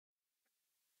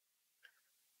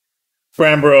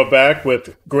Bramborough back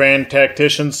with Grand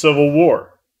Tactician Civil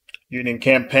War. Union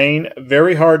campaign,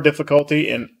 very hard difficulty,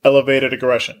 and elevated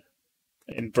aggression.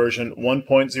 In version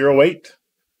 1.08.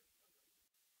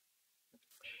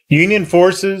 Union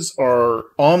forces are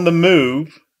on the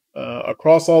move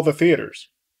across all the theaters.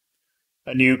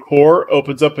 A new corps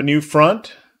opens up a new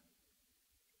front.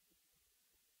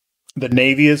 The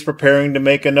Navy is preparing to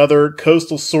make another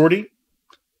coastal sortie.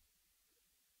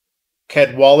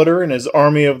 Cadwalader and his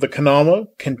Army of the Kanawha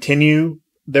continue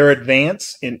their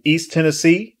advance in East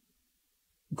Tennessee.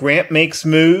 Grant makes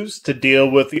moves to deal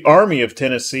with the Army of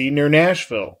Tennessee near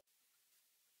Nashville.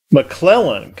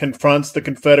 McClellan confronts the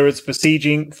Confederates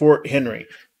besieging Fort Henry.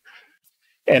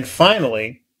 And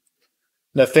finally,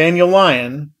 Nathaniel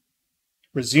Lyon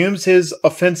resumes his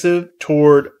offensive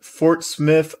toward Fort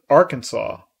Smith,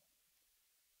 Arkansas,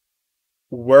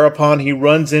 whereupon he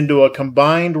runs into a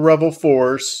combined rebel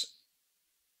force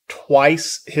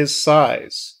twice his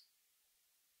size.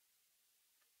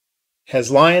 Has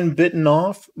Lyon bitten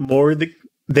off more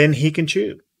than he can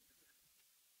chew?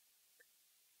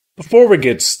 Before we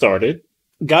get started,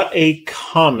 got a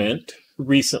comment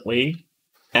recently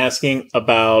asking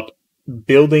about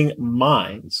building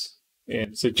mines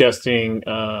and suggesting,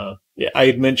 I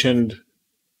had mentioned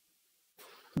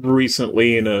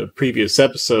recently in a previous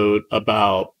episode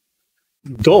about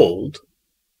gold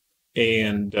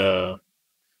and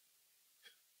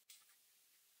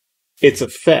its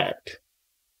effect.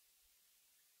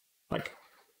 Like,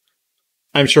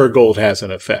 I'm sure gold has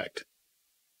an effect.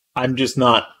 I'm just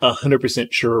not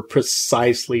 100% sure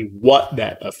precisely what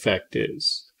that effect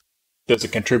is. Does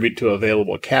it contribute to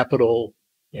available capital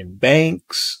in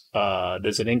banks?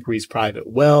 Does it increase private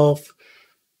wealth?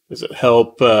 Does it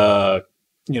help, kind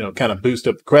of boost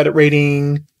up credit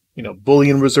rating?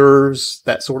 Bullion reserves,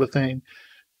 that sort of thing.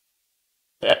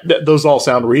 Those all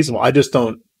sound reasonable. I just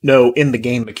don't know in the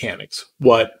game mechanics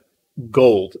what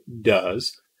gold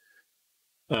does.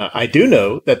 I do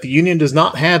know that the Union does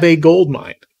not have a gold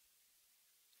mine.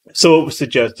 So it was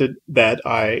suggested that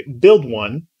I build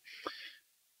one.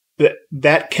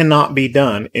 That cannot be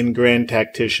done in Grand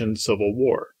Tactician Civil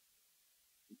War.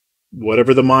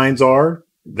 Whatever the mines are,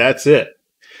 that's it.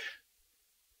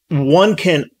 One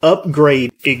can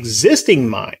upgrade existing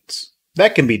mines.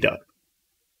 That can be done.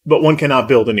 But one cannot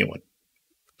build a new one.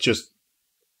 It's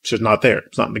just not there.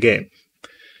 It's not in the game.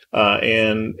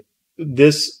 And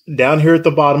this, down here at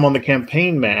the bottom on the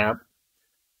campaign map,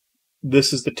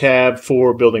 this is the tab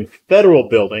for building federal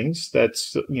buildings.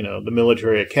 That's, the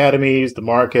military academies, the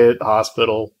market,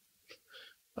 hospital.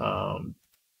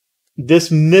 This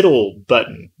middle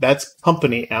button, that's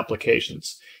company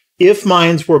applications. If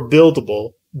mines were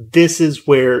buildable, this is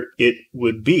where it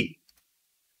would be.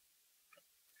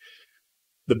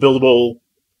 The buildable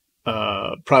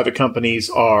private companies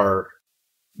are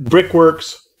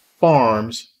brickworks,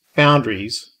 farms,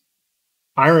 foundries,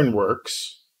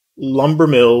 ironworks, lumber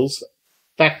mills,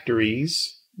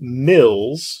 factories,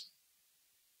 mills,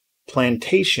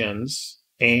 plantations,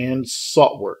 and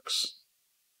saltworks.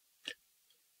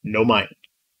 No mining.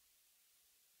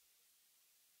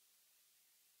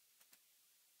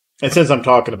 And since I'm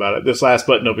talking about it, this last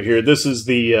button over here, this is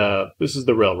the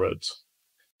railroads.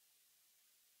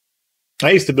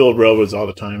 I used to build railroads all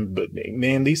the time, but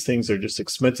man, these things are just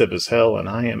expensive as hell, and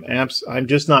I'm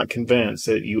just not convinced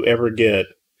that you ever get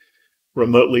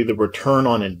remotely the return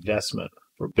on investment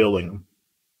for building them.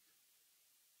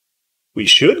 We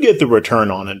should get the return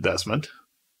on investment.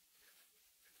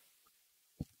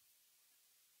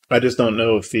 I just don't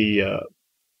know if the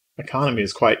economy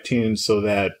is quite tuned so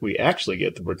that we actually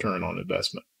get the return on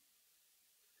investment.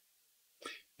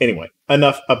 Anyway,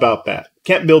 enough about that.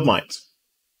 Can't build mines.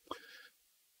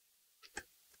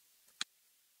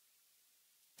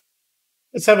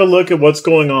 Let's have a look at what's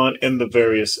going on in the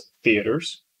various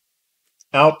theaters.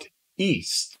 Out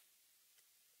east,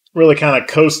 really kind of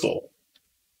coastal.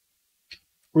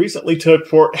 Recently took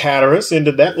Fort Hatteras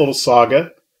into that little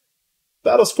saga.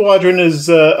 Battle Squadron is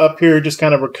up here just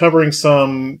kind of recovering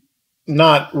some,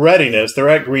 not readiness, they're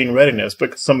at green readiness,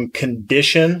 but some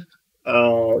condition.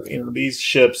 These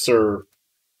ships are,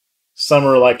 some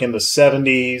are like in the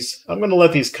 70s. I'm going to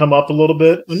let these come up a little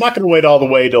bit. I'm not going to wait all the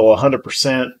way till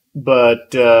 100%,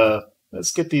 but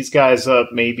let's get these guys up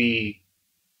maybe,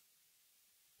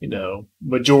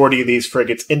 majority of these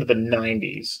frigates into the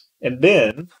 90s. And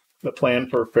then the plan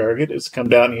for Farragut is to come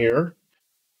down here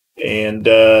and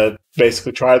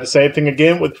basically try the same thing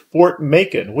again with Fort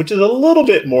Macon, which is a little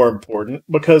bit more important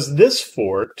because this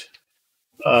fort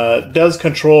does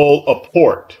control a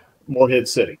port, Morehead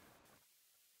City.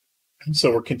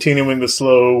 So we're continuing the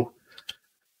slow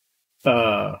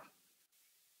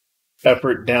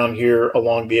effort down here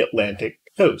along the Atlantic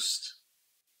coast.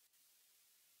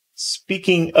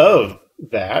 Speaking of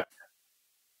that,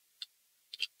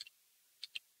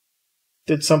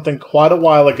 did something quite a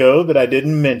while ago that I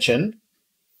didn't mention.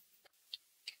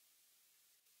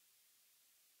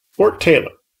 Fort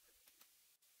Taylor.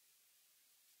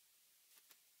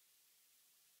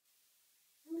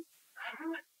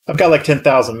 I've got like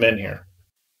 10,000 men here.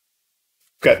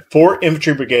 I've got 4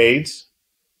 infantry brigades,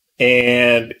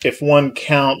 and if one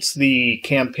counts the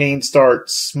campaign start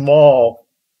small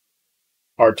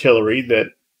artillery that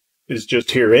is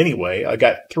just here anyway, I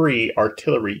got 3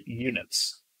 artillery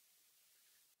units.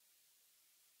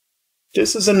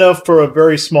 This is enough for a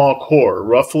very small corps,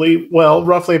 roughly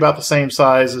about the same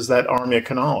size as that Army of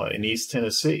Kanawha in East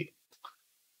Tennessee.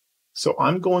 So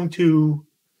I'm going to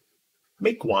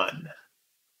make one.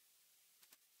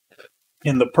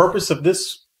 And the purpose of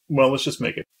this, well, let's just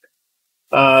make it.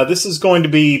 This is going to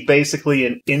be basically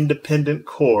an independent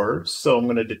corps. So I'm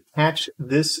going to detach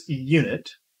this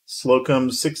unit,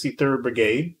 Slocum's 63rd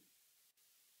Brigade.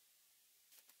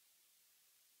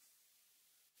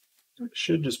 It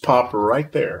should just pop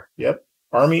right there. Yep.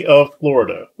 Army of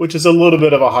Florida, which is a little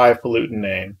bit of a highfalutin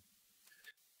name.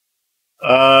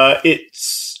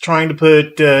 It's trying to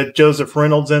put Joseph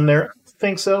Reynolds in there. I don't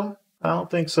think so. I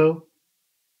don't think so.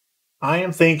 I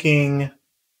am thinking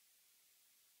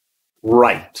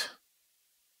Wright.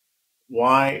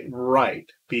 Why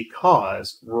Wright?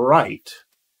 Because Wright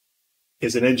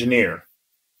is an engineer.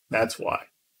 That's why.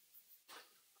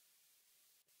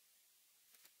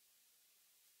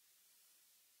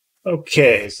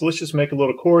 Okay, so let's just make a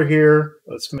little corps here.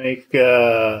 Let's make,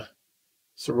 so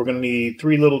we're going to need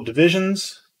 3 little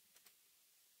divisions.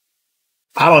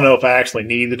 I don't know if I actually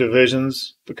need the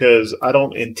divisions because I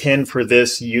don't intend for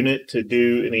this unit to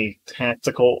do any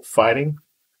tactical fighting.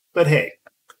 But hey,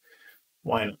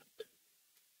 why not?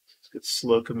 Let's get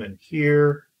Slocum in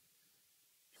here.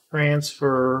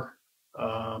 Transfer.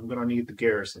 I'm going to need the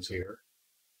garrisons here.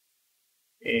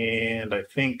 And I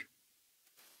think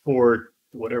for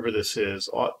whatever this is,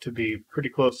 ought to be pretty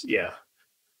close. Yeah,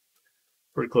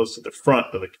 pretty close to the front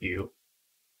of the queue.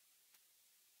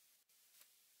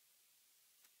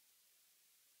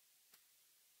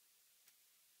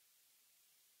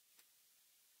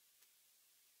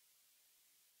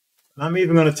 I'm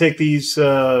even going to take these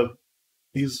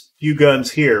few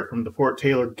guns here from the Fort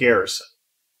Taylor garrison.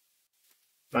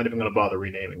 Not even going to bother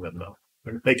renaming them, though.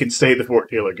 They can stay the Fort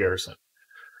Taylor garrison.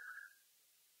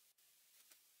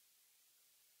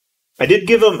 I did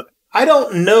give them... I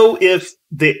don't know if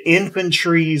the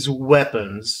infantry's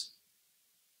weapons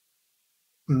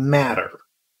matter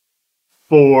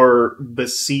for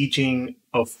besieging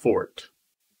a fort.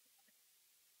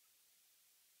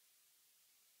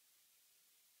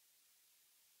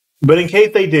 But in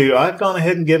case they do, I've gone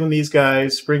ahead and given these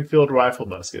guys Springfield rifle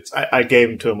muskets. I gave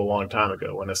them to them a long time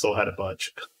ago when I still had a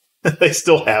bunch. They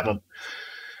still have them.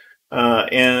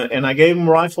 And I gave them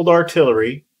rifled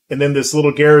artillery. And then this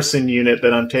little garrison unit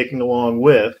that I'm taking along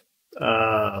with,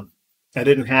 I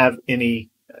didn't have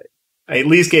any. I at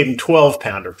least gave them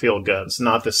 12-pounder field guns,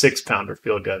 not the 6-pounder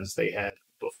field guns they had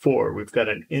before. We've got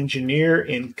an engineer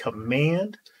in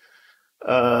command.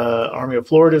 Army of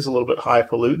Florida is a little bit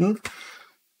highfalutin.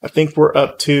 I think we're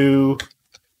up to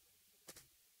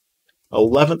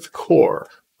 11th Corps.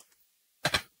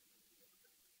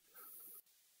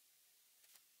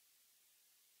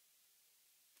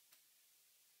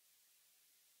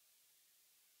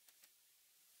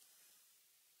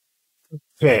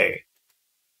 Okay.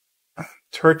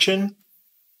 Turchin,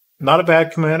 not a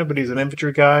bad commander, but he's an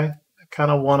infantry guy. I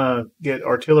kind of want to get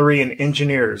artillery and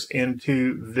engineers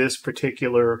into this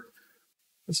particular.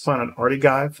 Let's find an arty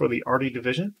guy for the arty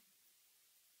division.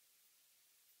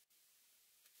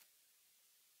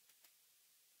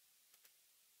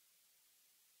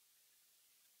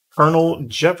 Colonel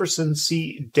Jefferson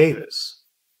C. Davis.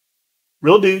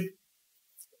 Real dude.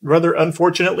 Rather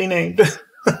unfortunately named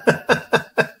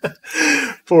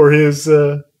for his,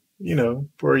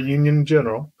 for a Union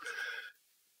general.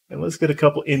 And let's get a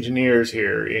couple engineers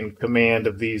here in command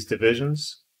of these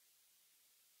divisions.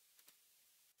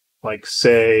 Like,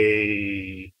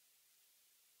 say,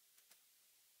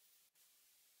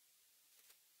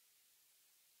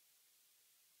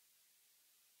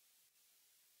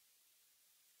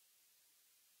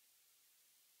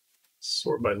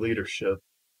 sort by leadership.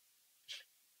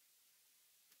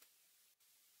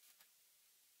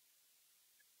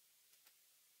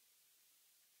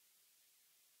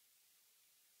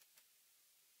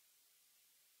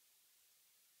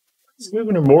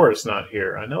 Gouverneur Morris not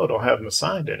here. I know I don't have him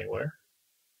assigned anywhere.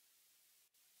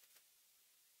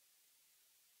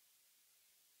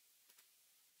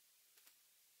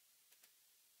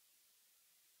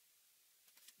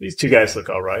 These two guys look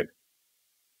all right.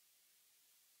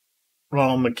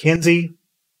 Ronald McKenzie.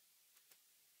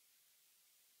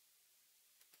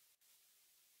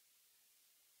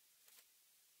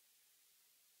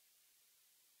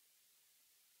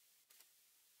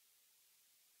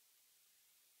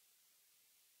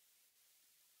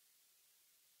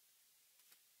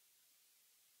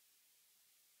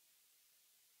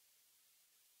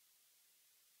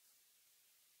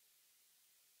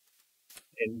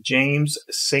 And James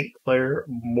St. Clair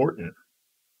Morton.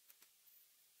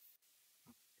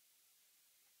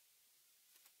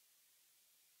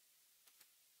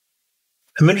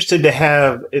 I'm interested to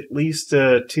have at least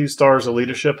 2 stars of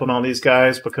leadership on all these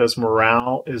guys because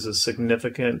morale is a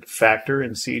significant factor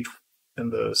in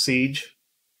the siege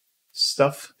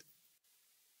stuff.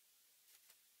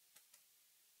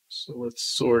 So let's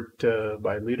sort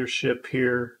by leadership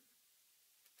here.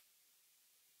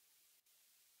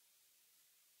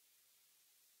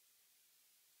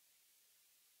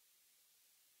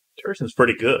 Turton's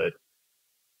pretty good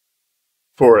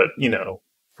for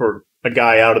a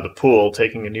guy out of the pool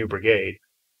taking a new brigade.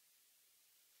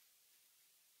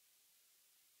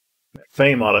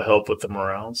 Fame ought to help with the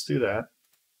morale. Let's do that.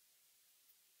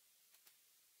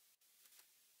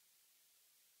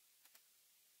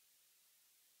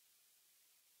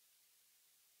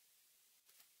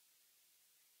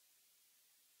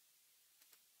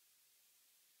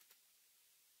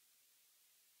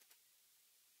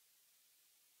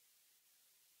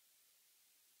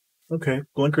 Okay,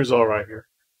 blinker's all right here.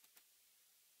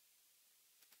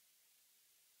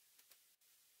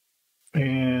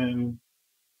 And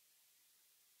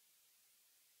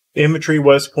infantry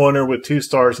West Pointer with 2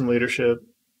 stars in leadership.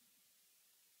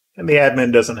 And the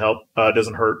admin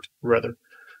doesn't hurt, rather.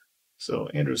 So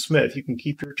Andrew Smith, you can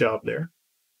keep your job there.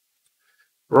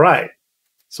 Right.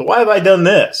 So why have I done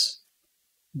this?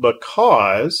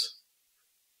 Because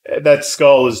that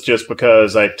skull is just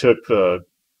because I took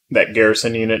that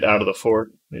garrison unit out of the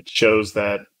fort. It shows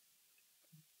that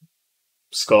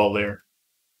skull there.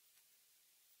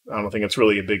 I don't think it's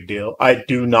really a big deal. I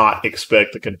do not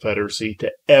expect the Confederacy to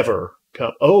ever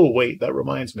come. Oh, wait, that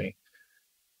reminds me.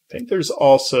 I think there's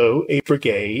also a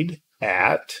brigade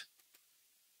at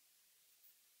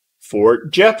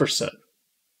Fort Jefferson.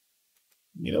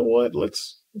 You know what?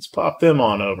 Let's pop them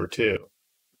on over too.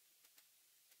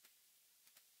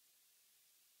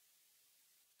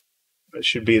 It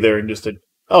should be there in just a...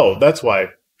 Oh, that's why.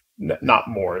 Not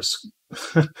Morris.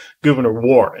 Governor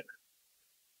Warren.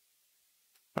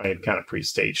 I had kind of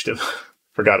pre-staged him.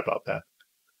 Forgot about that.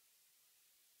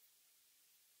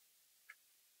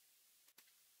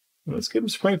 Let's give him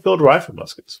Springfield rifle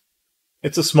muskets.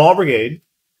 It's a small brigade.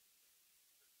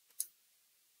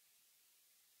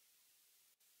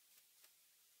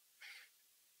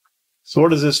 So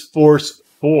what is this force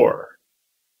for?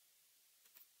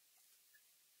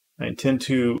 I intend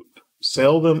to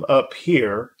sail them up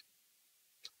here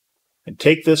and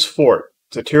take this fort.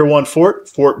 It's a tier 1 fort,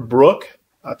 Fort Brooke.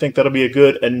 I think that'll be a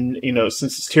good, and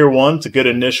since it's tier 1, it's a good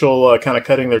initial kind of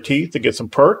cutting their teeth to get some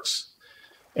perks.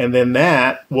 And then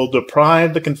that will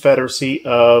deprive the Confederacy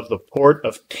of the port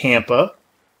of Tampa,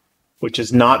 which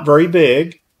is not very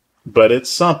big, but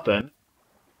it's something.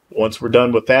 Once we're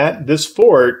done with that, this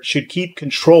fort should keep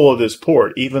control of this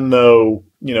port, even though,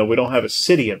 we don't have a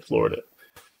city in Florida.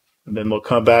 And then we'll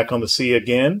come back on the sea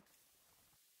again.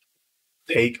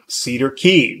 Take Cedar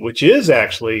Key, which is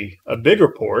actually a bigger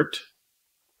port.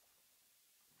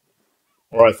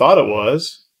 Or I thought it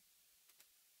was.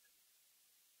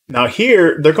 Now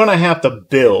here, they're going to have to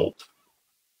build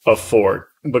a fort,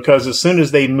 because as soon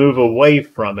as they move away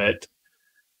from it,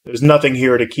 there's nothing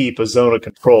here to keep a zone of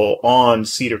control on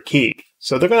Cedar Key.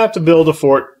 So they're going to have to build a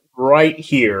fort right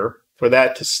here for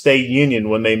that to stay Union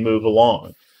when they move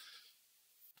along.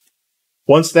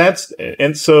 Once that's,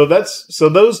 and so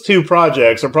those 2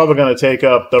 projects are probably going to take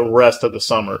up the rest of the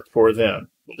summer for them.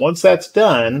 But once that's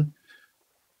done,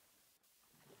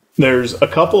 there's a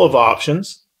couple of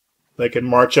options. They can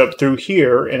march up through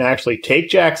here and actually take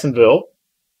Jacksonville,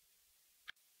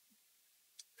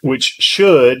 which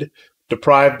should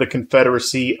deprive the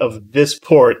Confederacy of this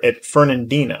port at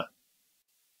Fernandina.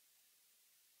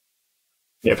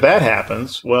 If that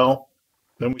happens, well,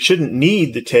 then we shouldn't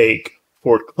need to take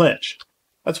Fort Clinch.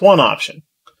 That's one option.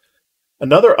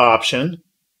 Another option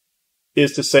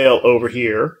is to sail over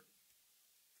here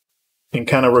and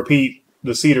kind of repeat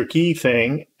the Cedar Key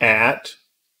thing at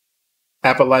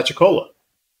Apalachicola.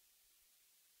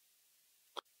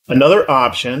 Another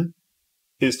option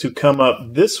is to come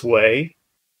up this way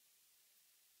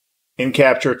and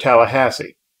capture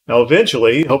Tallahassee. Now,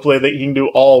 eventually, hopefully he can do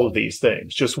all of these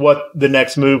things. Just what the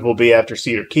next move will be after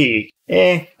Cedar Key,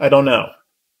 I don't know.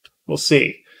 We'll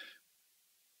see.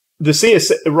 The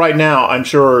CS right now, I'm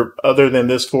sure, other than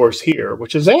this force here,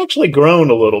 which has actually grown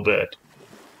a little bit,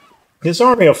 this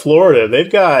Army of Florida,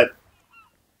 they've got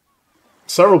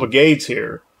several brigades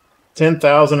here,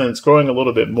 10,000, and it's growing a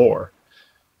little bit more.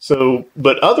 So,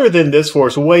 but other than this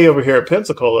force way over here at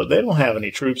Pensacola, they don't have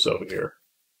any troops over here.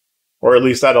 Or at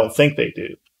least I don't think they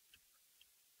do.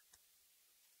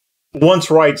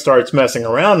 Once Wright starts messing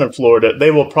around in Florida,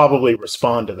 they will probably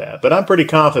respond to that. But I'm pretty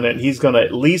confident he's going to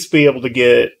at least be able to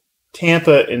get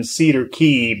Tampa and Cedar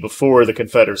Key before the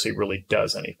Confederacy really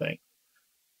does anything.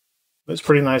 There's a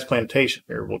pretty nice plantation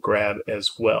here we'll grab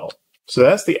as well. So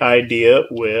that's the idea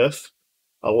with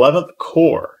 11th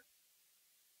Corps.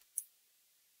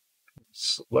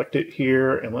 Select it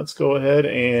here, and let's go ahead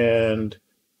and...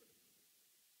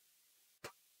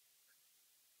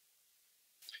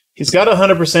 He's got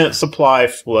 100% supply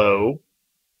flow,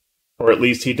 or at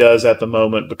least he does at the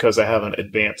moment because I haven't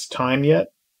advanced time yet.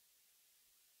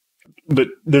 But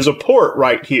there's a port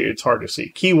right here. It's hard to see.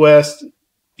 Key West,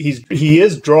 he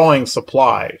is drawing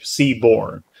supply,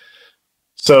 seaborne.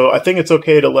 So I think it's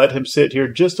okay to let him sit here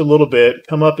just a little bit,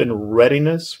 come up in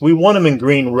readiness. We want him in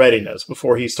green readiness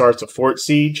before he starts a fort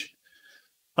siege.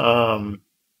 So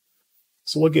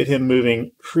we'll get him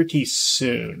moving pretty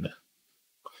soon.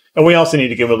 And we also need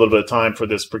to give him a little bit of time for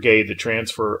this brigade to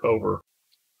transfer over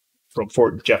from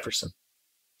Fort Jefferson.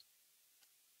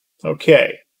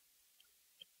 Okay.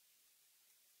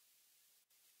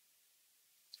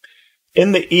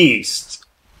 In the east,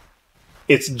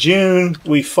 it's June.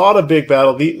 We fought a big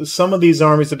battle. Some of these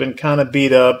armies have been kind of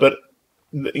beat up, but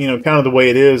you know, kind of the way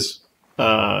it is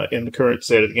in the current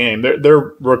state of the game.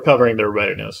 They're recovering their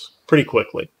readiness pretty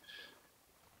quickly.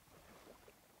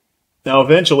 Now,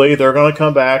 eventually, they're going to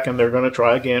come back and they're going to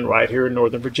try again right here in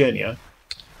Northern Virginia.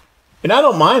 And I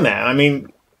don't mind that. I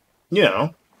mean, you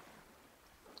know,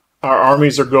 our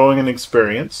armies are growing in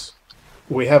experience.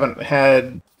 We haven't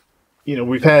had, you know,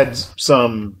 we've had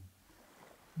some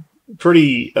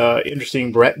pretty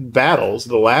interesting battles.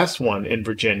 The last one in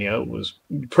Virginia was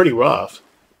pretty rough.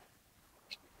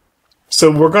 So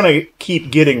we're going to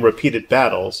keep getting repeated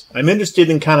battles. I'm interested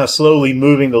in kind of slowly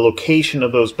moving the location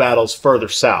of those battles further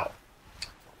south.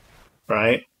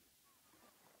 Right?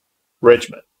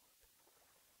 Richmond.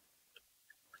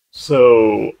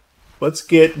 So let's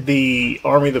get the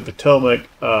Army of the Potomac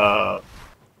kind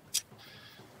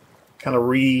of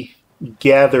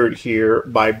regathered here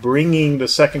by bringing the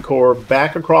 2nd Corps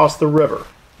back across the river.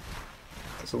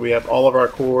 So we have all of our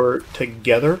corps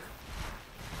together.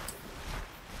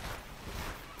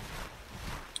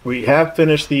 We have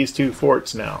finished these two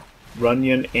forts now,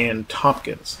 Runyon and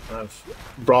Tompkins. I've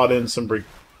brought in some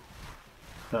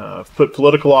put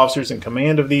political officers in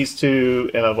command of these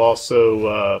two, and I've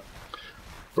also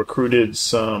recruited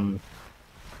some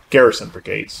garrison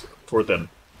brigades for them.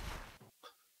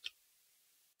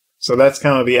 So that's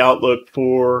kind of the outlook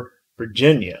for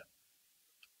Virginia.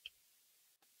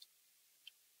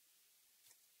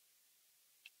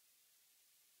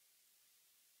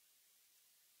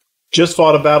 Just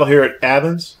fought a battle here at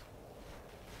Athens.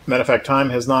 Matter of fact,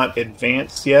 time has not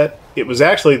advanced yet. It was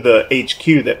actually the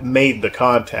HQ that made the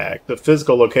contact. The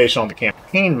physical location on the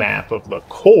campaign map of the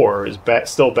Corps is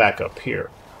still back up here.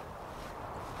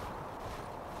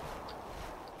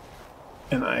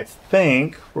 And I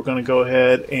think we're going to go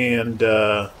ahead and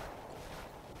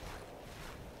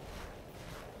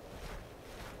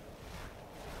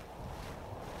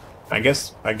I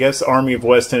guess Army of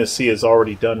West Tennessee has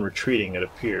already done retreating, it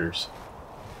appears.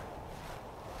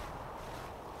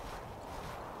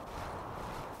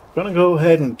 I'm going to go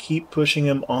ahead and keep pushing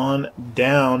him on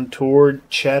down toward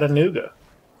Chattanooga.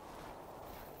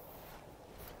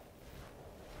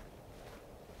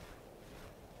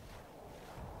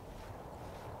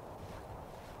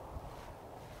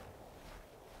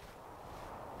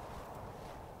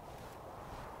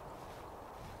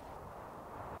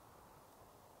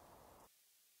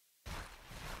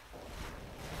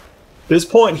 This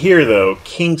point here, though,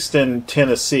 Kingston,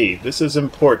 Tennessee, this is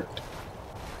important.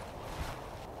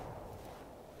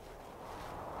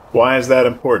 Why is that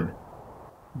important?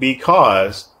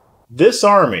 Because this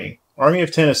Army of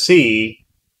Tennessee,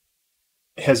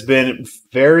 has been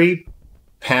very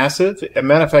passive. As a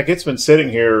matter of fact, it's been sitting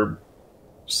here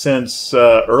since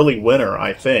early winter,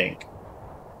 I think.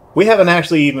 We haven't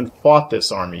actually even fought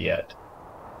this army yet,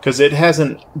 because it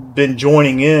hasn't been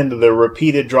joining in to the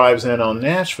repeated drives in on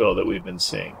Nashville that we've been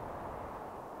seeing.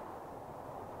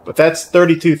 But that's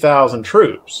 32,000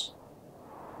 troops.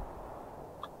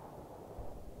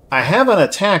 I haven't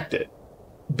attacked it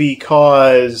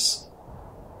because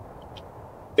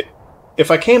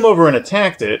if I came over and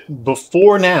attacked it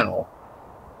before now,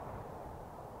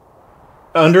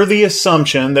 under the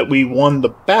assumption that we won the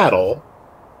battle,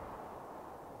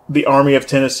 the Army of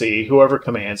Tennessee, whoever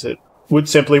commands it, would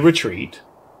simply retreat.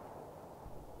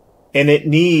 And it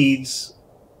needs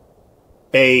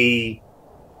a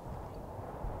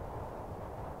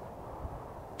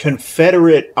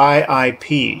Confederate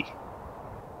IIP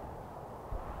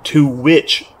to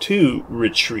which to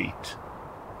retreat.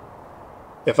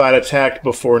 If I'd attacked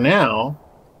before now,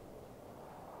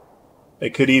 they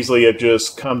could easily have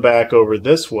just come back over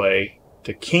this way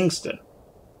to Kingston,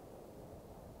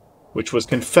 which was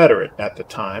Confederate at the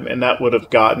time, and that would have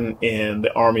gotten in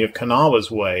the Army of Kanawha's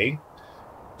way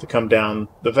to come down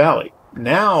the valley.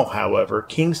 Now, however,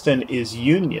 Kingston is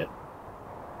Union.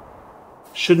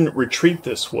 Shouldn't retreat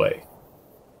this way.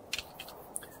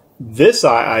 This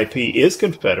IIP is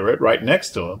Confederate right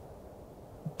next to him,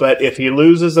 but if he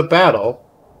loses a battle,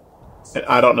 and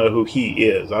I don't know who he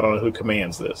is, I don't know who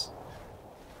commands this.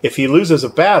 If he loses a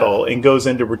battle and goes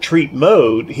into retreat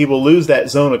mode, he will lose that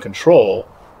zone of control,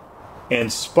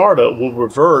 and Sparta will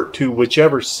revert to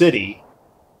whichever city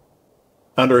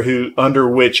under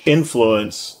which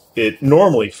influence it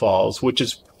normally falls, which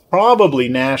is probably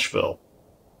Nashville,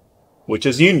 which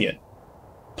is Union.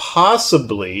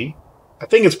 Possibly, I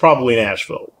think it's probably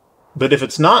Nashville. But if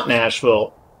it's not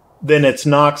Nashville, then it's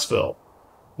Knoxville,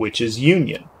 which is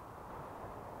Union.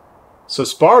 So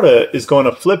Sparta is going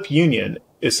to flip Union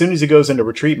as soon as he goes into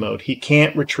retreat mode. He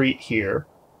can't retreat here.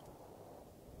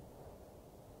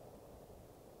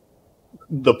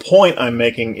 The point I'm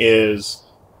making is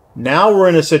now we're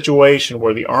in a situation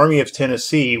where the Army of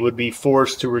Tennessee would be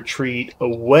forced to retreat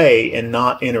away and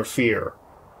not interfere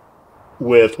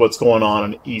with what's going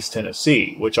on in East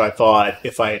Tennessee, which I thought,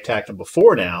 if I attacked them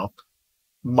before now,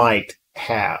 might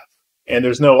have. And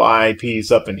there's no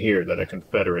IIPs up in here that are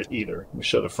Confederate either. Let me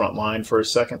show the front line for a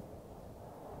second.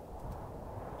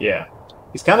 Yeah.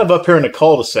 He's kind of up here in a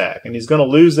cul-de-sac, and he's going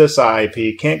to lose this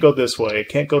IIP. Can't go this way.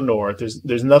 Can't go north.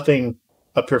 There's nothing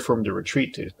up here for him to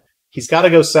retreat to. He's got to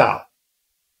go south.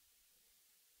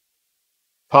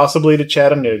 Possibly to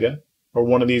Chattanooga, or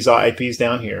one of these IIPs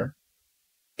down here.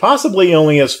 Possibly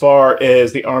only as far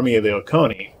as the Army of the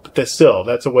Oconee, but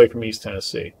that's away from East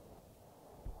Tennessee.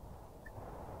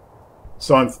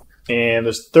 And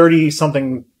there's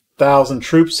 30-something thousand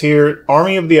troops here.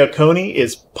 Army of the Oconee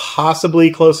is possibly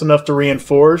close enough to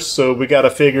reinforce, so we got to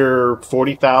figure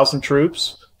 40,000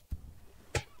 troops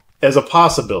as a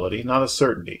possibility, not a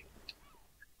certainty.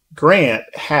 Grant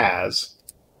has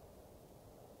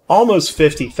almost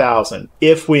 50,000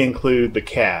 if we include the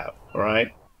cav, all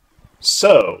right?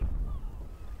 So,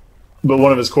 but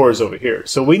one of his corps is over here.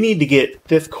 So we need to get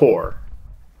 5th Corps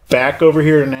back over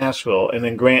here to Nashville, and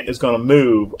then Grant is going to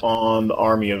move on the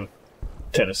Army of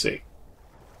Tennessee.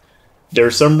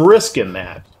 There's some risk in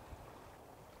that.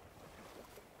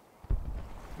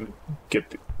 Let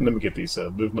me get these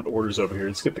movement orders over here.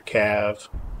 Let's get the cav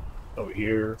over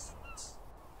here.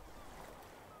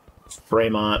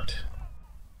 Fremont.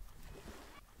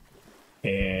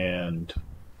 And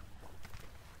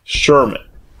Sherman.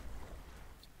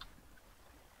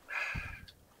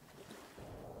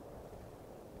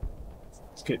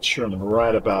 Let's get Sherman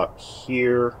right about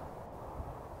here.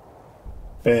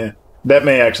 That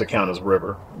may actually count as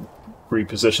river.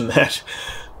 Reposition that.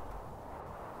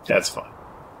 That's fine.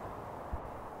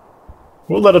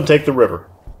 We'll let him take the river.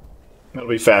 That'll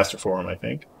be faster for him, I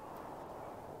think.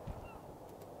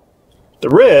 The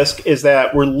risk is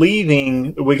that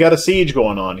we got a siege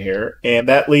going on here, and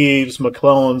that leaves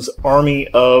McClellan's Army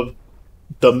of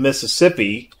the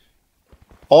Mississippi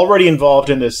already involved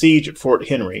in the siege at Fort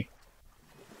Henry,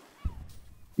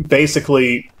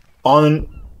 basically on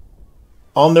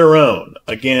their own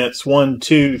against 1,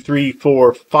 2, 3,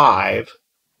 4, 5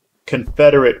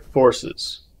 Confederate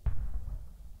forces.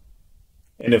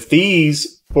 And if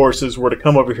these forces were to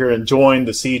come over here and join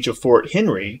the siege of Fort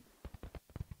Henry,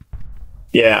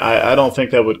 yeah, I don't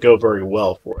think that would go very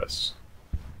well for us.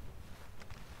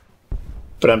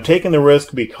 But I'm taking the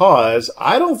risk because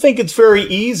I don't think it's very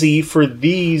easy for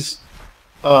these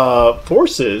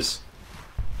forces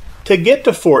to get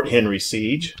to Fort Henry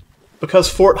siege because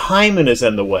Fort Hyman is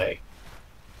in the way.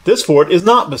 This fort is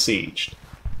not besieged.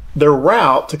 Their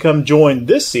route to come join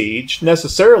this siege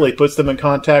necessarily puts them in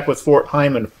contact with Fort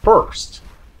Hyman first.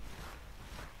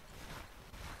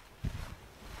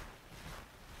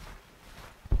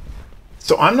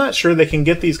 So I'm not sure they can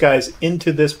get these guys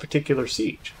into this particular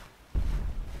siege.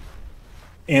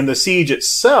 And the siege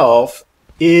itself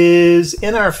is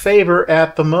in our favor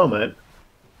at the moment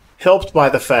helped by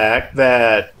the fact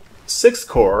that 6th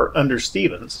Corps under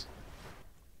Stevens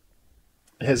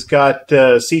has got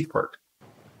Siege Perk.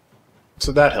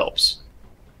 So that helps.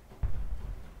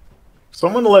 So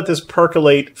I'm going to let this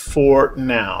percolate for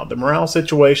now. The morale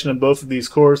situation in both of these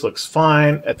corps looks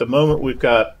fine. At the moment, we've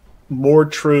got more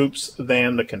troops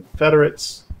than the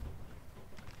Confederates.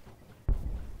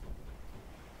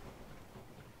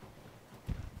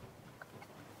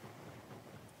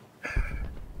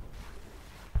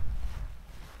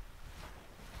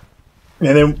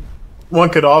 And then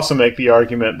one could also make the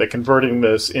argument that converting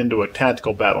this into a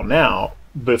tactical battle now,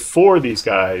 before these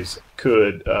guys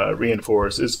could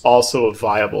reinforce, is also a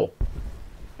viable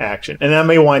action. And I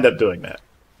may wind up doing that,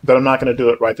 but I'm not going to do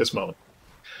it right this moment.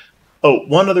 Oh,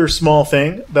 one other small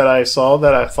thing that I saw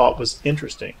that I thought was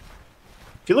interesting.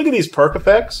 If you look at these perk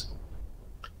effects,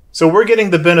 so we're getting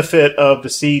the benefit of the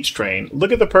siege train.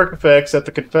 Look at the perk effects that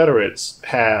the Confederates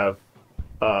have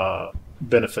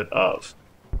benefit of.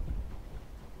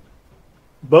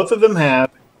 Both of them have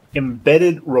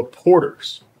embedded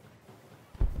reporters.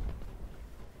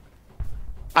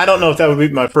 I don't know if that would be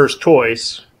my first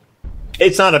choice.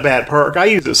 It's not a bad perk. I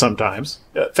use it sometimes.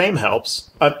 Fame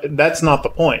helps. That's not the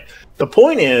point. The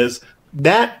point is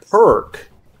that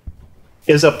perk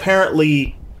is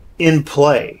apparently in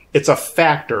play. It's a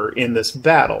factor in this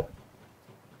battle.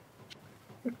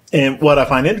 And what I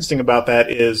find interesting about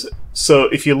that is, so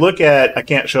if you look at, I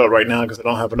can't show it right now because I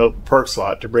don't have an open perk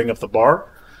slot to bring up the bar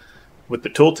with the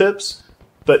tooltips,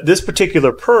 but this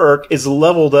particular perk is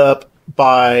leveled up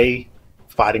by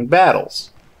fighting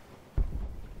battles.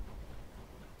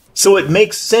 So it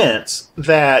makes sense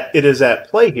that it is at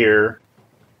play here.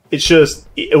 It's just,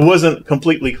 it wasn't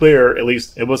completely clear, at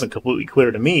least it wasn't completely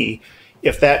clear to me,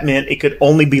 if that meant it could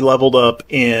only be leveled up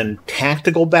in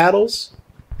tactical battles.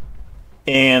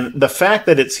 And the fact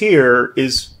that it's here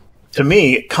is, to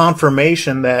me,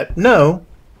 confirmation that no,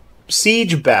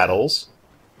 siege battles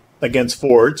against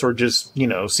forts, or just, you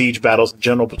know, siege battles in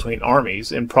general between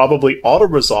armies, and probably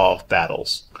auto-resolve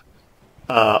battles,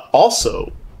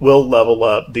 also will level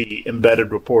up the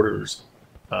embedded reporters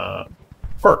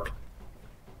perk.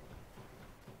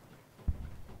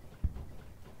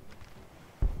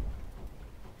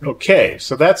 Okay,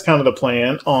 so that's kind of the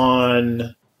plan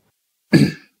on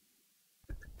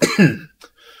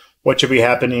what should be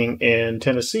happening in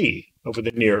Tennessee over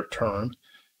the near term.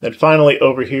 Then finally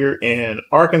over here in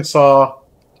Arkansas,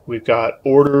 we've got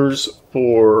orders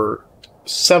for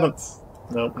 7th,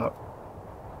 no, not,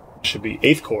 should be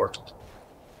 8th Corps,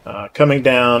 coming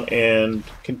down and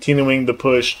continuing the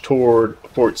push toward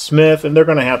Fort Smith, and they're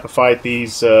going to have to fight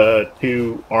these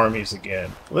two armies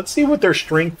again. Let's see what their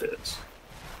strength is.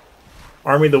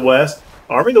 Army of the West.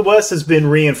 Army of the West has been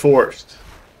reinforced.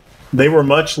 They were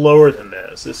much lower than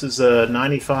this. This is a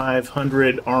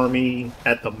 9,500 army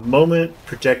at the moment,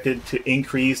 projected to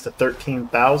increase to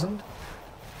 13,000.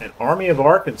 And Army of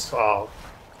Arkansas,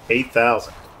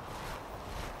 8,000.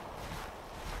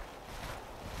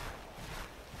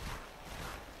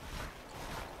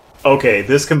 Okay,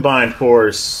 this combined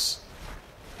force,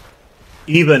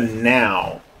 even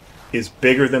now, is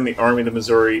bigger than the Army of the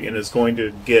Missouri and is going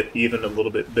to get even a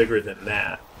little bit bigger than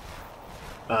that.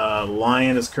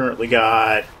 Lyon has currently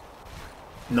got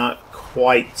not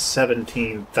quite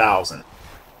 17,000.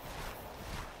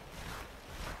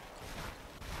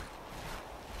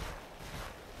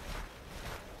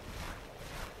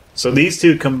 So these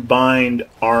two combined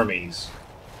armies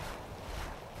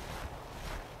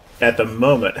at the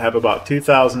moment have about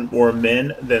 2,000 more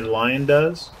men than Lyon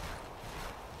does.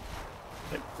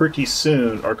 And pretty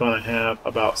soon are going to have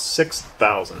about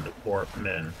 6,000 more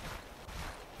men.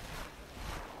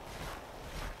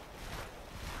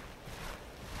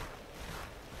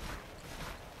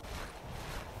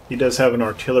 He does have an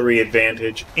artillery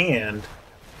advantage, and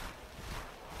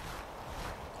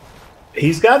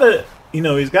he's got a,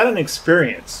 he's got an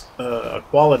experience, a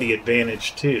quality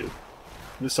advantage too.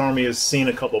 This army has seen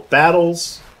a couple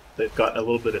battles. They've gotten a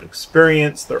little bit of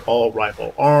experience. They're all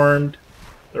rifle armed.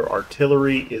 Their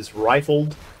artillery is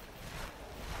rifled.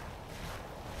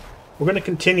 We're going to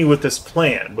continue with this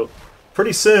plan, but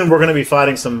pretty soon we're going to be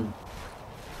fighting some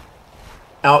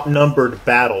outnumbered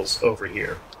battles over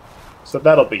here. So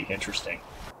that'll be interesting.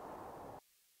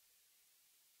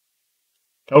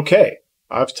 Okay,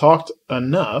 I've talked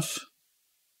enough.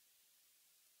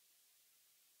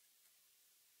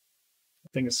 I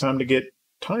think it's time to get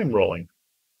time rolling.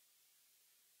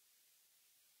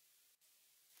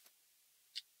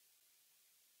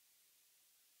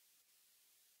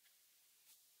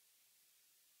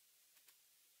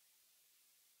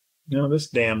 Now this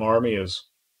damn army is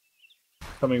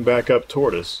coming back up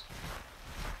toward us.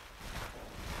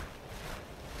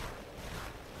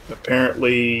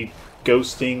 Apparently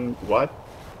ghosting what?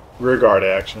 Rearguard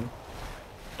action.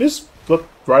 Just flip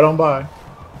right on by.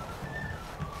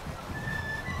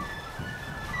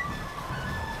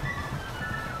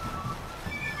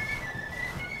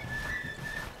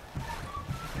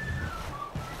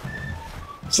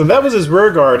 So that was his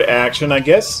rearguard action, I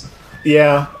guess.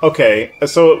 Yeah, okay.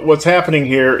 So what's happening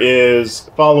here is,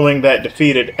 following that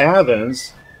defeat at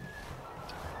Athens,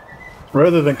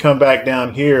 rather than come back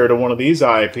down here to one of these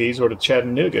IPs or to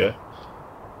Chattanooga,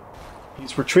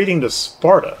 he's retreating to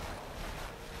Sparta.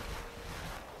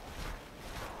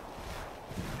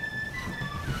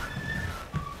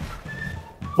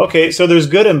 Okay, so there's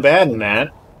good and bad in that.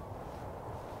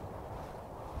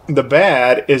 The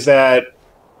bad is that,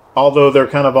 although they're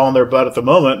kind of on their butt at the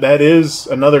moment, that is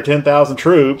another 10,000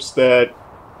 troops that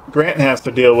Grant has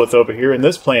to deal with over here in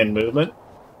this planned movement.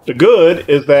 The good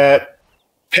is that,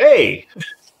 hey,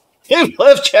 they've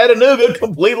left Chattanooga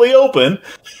completely open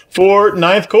for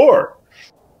 9th Corps.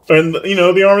 And, you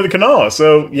know, the Army of the Kanawha.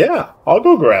 So, yeah, I'll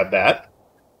go grab that.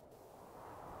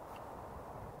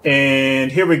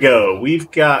 And here we go.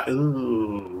 We've got...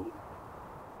 Ooh.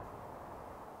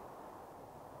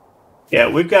 Yeah,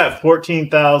 we've got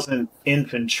 14,000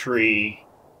 infantry.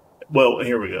 Well,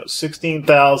 here we go.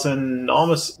 16,000,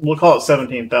 almost, we'll call it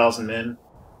 17,000 men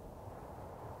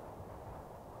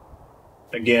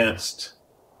against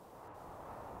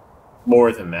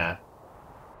more than that.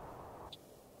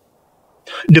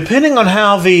 Depending on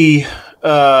how the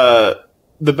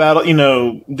battle, you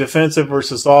know, defensive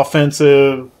versus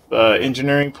offensive,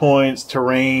 engineering points,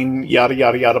 terrain, yada,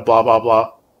 yada, yada, blah, blah,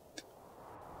 blah.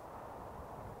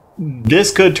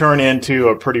 This could turn into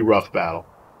a pretty rough battle.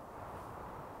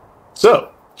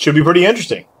 So, should be pretty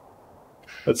interesting.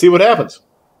 Let's see what happens.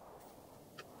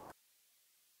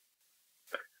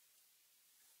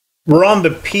 We're on the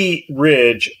Pea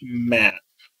Ridge map.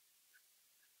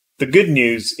 The good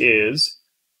news is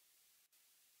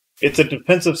it's a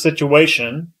defensive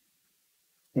situation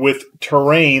with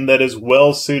terrain that is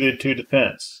well suited to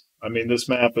defense. I mean, this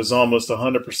map is almost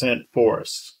 100%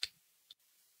 forest.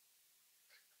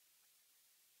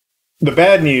 The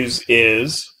bad news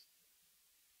is,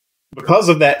 because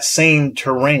of that same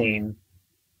terrain,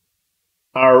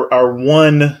 our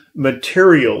one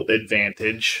material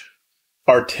advantage,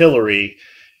 artillery,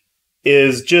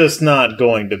 is just not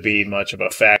going to be much of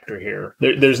a factor here.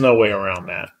 There's no way around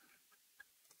that.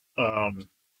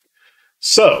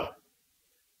 So,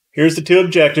 here's the two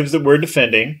objectives that we're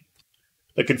defending.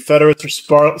 The Confederates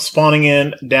are spawning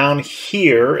in down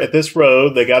here at this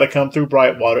road. They got to come through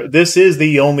Brightwater. This is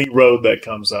the only road that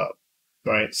comes up,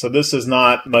 right? So this is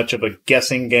not much of a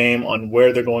guessing game on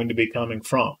where they're going to be coming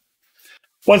from.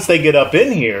 Once they get up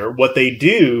in here, what they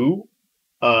do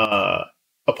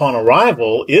upon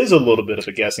arrival is a little bit of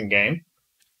a guessing game.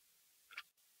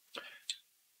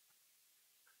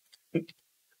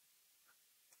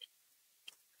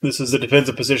 This is the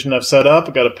defensive position I've set up.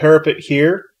 I've got a parapet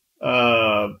here.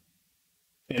 And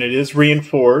it is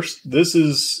reinforced. This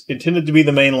is intended to be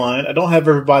the main line. I don't have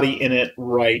everybody in it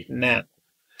right now.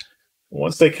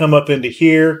 Once they come up into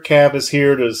here, Cav is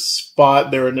here to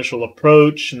spot their initial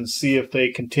approach and see if they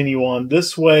continue on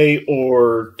this way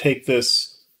or take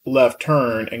this left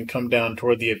turn and come down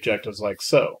toward the objectives like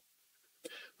so.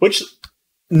 Which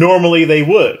normally they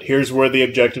would. Here's where the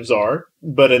objectives are.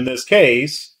 But in this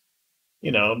case,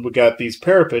 you know, we got these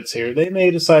parapets here. They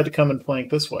may decide to come and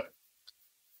flank this way.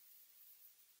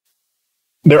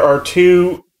 There are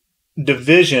two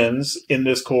divisions in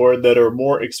this corps that are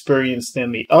more experienced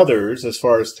than the others as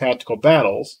far as tactical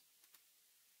battles.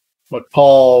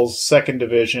 McPaul's 2nd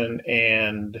Division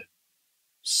and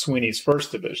Sweeney's 1st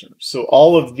Division. So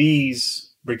all of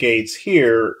these brigades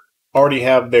here already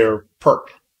have their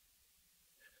perk.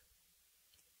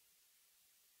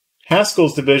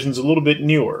 Haskell's division's a little bit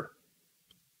newer.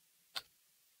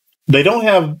 They don't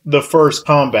have the first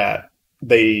combat.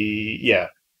 They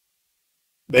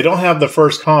don't have the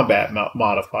first combat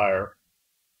modifier.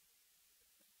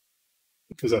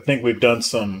 Because I think we've done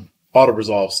some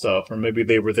auto-resolve stuff, or maybe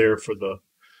they were there for the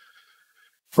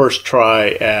first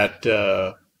try at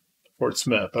Fort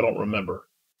Smith. I don't remember.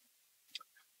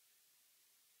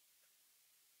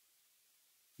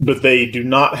 But they do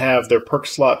not have their perk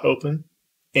slot open,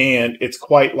 and it's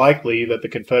quite likely that the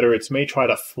Confederates may try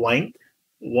to flank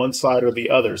one side or the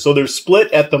other. So they're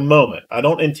split at the moment. I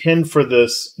don't intend for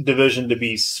this division to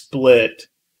be split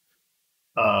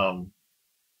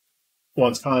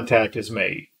once contact is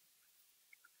made.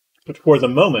 But for the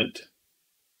moment,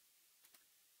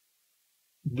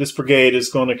 this brigade is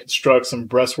going to construct some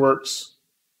breastworks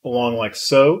along like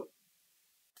so,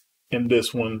 and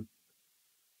this one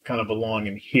kind of belong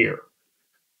in here,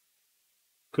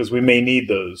 because we may need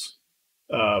those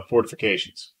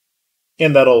fortifications.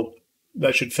 And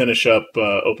that should finish up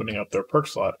opening up their perk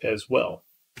slot as well.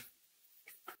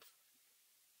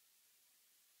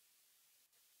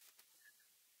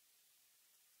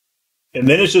 And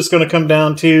then it's just going to come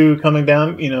down to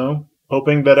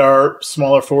hoping that our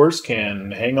smaller force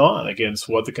can hang on against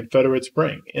what the Confederates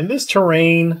bring. In this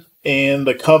terrain and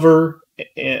the cover,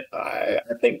 and I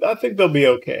think they'll be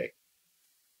okay.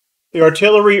 The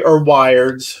artillery are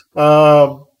wired.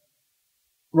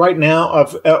 Right now,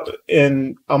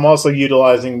 I'm also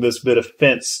utilizing this bit of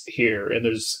fence here,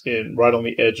 and right on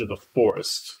the edge of the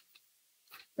forest.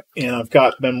 And I've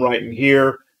got them right in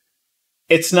here.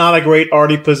 It's not a great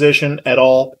arty position at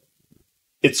all.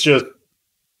 It's just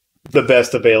the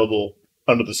best available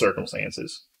under the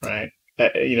circumstances, right?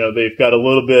 They've got a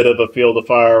little bit of a field of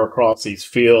fire across these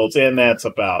fields, and that's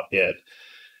about it.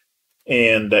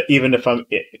 And even if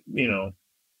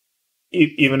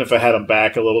I had them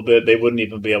back a little bit, they wouldn't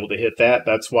even be able to hit that.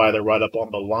 That's why they're right up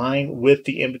on the line with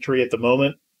the infantry at the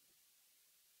moment.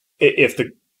 If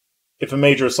a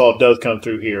major assault does come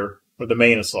through here, or the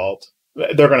main assault,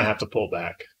 they're going to have to pull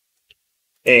back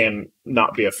and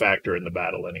not be a factor in the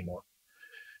battle anymore.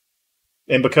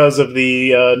 And because of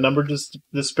the number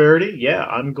disparity, yeah,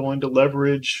 I'm going to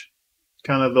leverage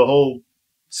kind of the whole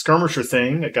skirmisher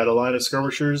thing. I got a line of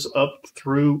skirmishers up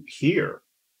through here.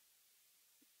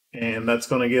 And that's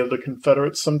going to give the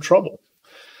Confederates some trouble.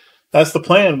 That's the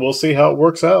plan. We'll see how it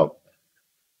works out.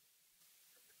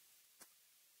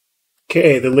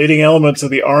 Okay, the leading elements of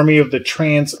the Army of the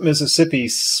Trans-Mississippi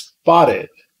spotted.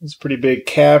 This pretty big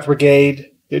Cav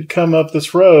brigade did come up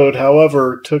this road,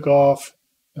 however, took off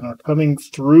and are coming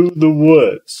through the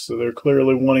woods. So they're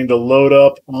clearly wanting to load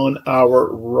up on our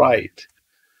right.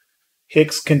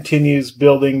 Hicks continues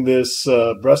building this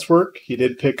breastwork. He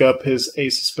did pick up his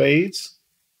ace of spades.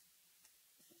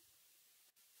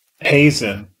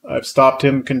 Hazen, I've stopped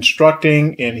him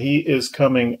constructing, and he is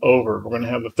coming over. We're going to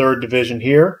have the 3rd Division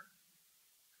here.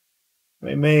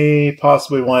 They may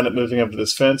possibly wind up moving up to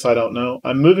this fence. I don't know.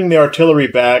 I'm moving the artillery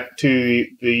back to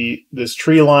this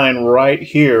tree line right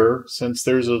here, since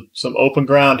there's some open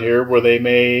ground here where they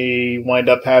may wind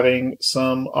up having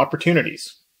some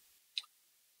opportunities.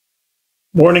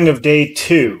 Morning of day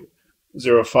 2,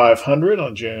 0500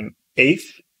 on June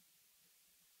 8th.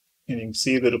 And you can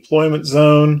see the deployment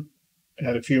zone.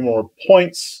 Had a few more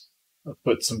points. I'll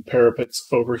put some parapets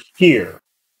over here,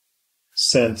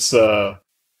 since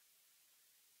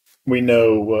we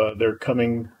know they're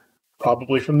coming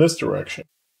probably from this direction.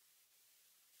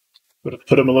 Would have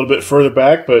put them a little bit further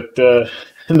back, but the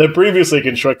previously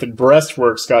constructed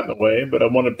breastworks got in the way. But I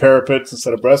wanted parapets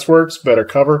instead of breastworks, better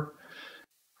cover.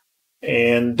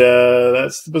 And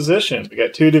that's the position. We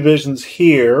got 2 divisions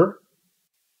here.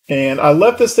 And I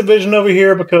left this division over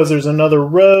here because there's another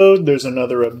road, there's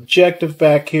another objective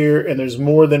back here, and there's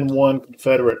more than one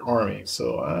Confederate army.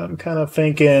 So I'm kind of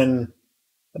thinking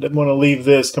I didn't want to leave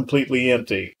this completely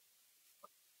empty.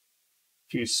 A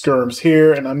few skirms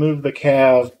here, and I moved the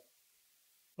cav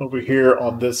over here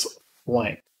on this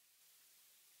flank.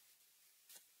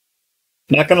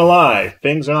 Not going to lie,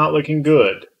 things are not looking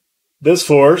good. This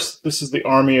force, this is the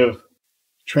Army of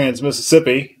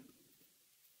Trans-Mississippi.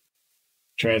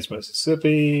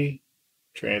 Trans-Mississippi.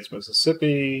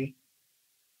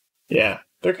 Yeah,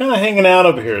 they're kind of hanging out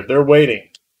over here. They're waiting.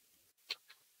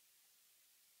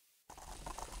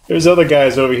 There's other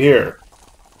guys over here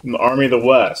from the Army of the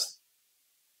West.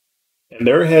 And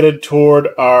they're headed toward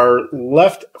our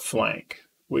left flank,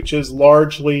 which is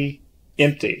largely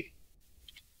empty.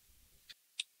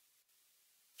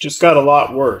 Just got a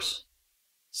lot worse.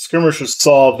 Skirmishers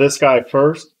saw this guy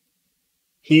first.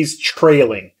 He's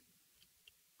trailing.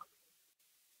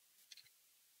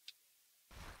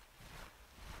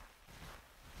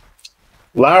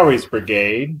 Lowry's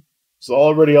brigade is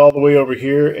already all the way over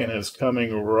here and is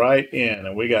coming right in,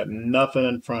 and we got nothing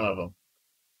in front of them.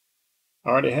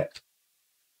 Already have.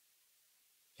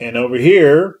 And over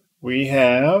here we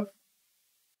have,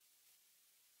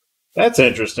 that's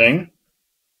interesting,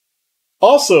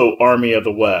 also Army of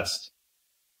the West.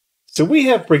 So we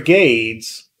have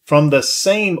brigades from the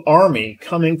same army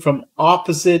coming from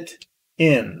opposite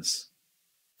ends.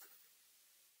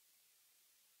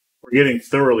 We're getting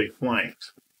thoroughly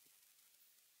flanked.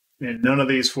 And none of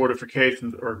these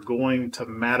fortifications are going to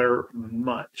matter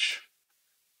much.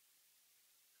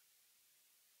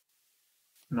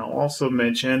 And I'll also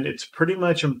mention it's pretty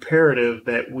much imperative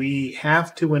that we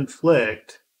have to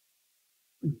inflict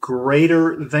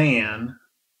greater than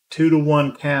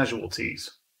 2-to-1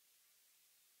 casualties.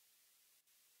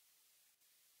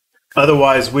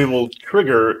 Otherwise, we will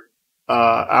trigger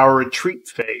our retreat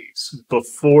phase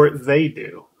before they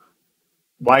do.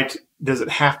 Why does it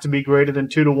have to be greater than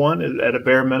 2 to 1 at a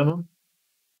bare minimum?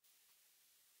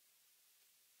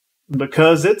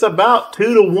 Because it's about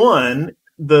 2 to 1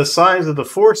 the size of the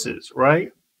forces,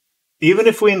 right? Even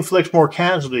if we inflict more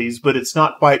casualties, but it's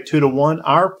not quite 2 to 1,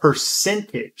 our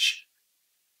percentage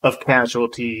of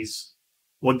casualties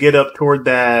will get up toward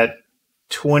that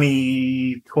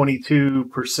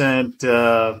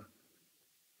 22%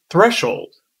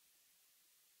 threshold.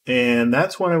 And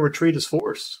that's when a retreat is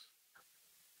forced.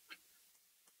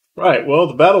 Right, well,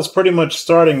 the battle's pretty much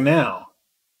starting now.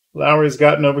 Lowry's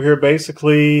gotten over here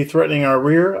basically threatening our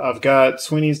rear. I've got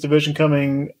Sweeney's division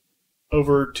coming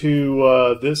over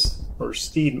to this, or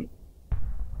Steed.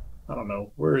 I don't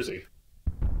know. Where is he?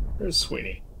 Where's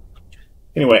Sweeney?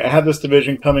 Anyway, I have this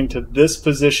division coming to this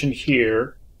position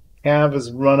here. Cav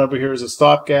is run over here as a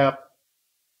stopgap.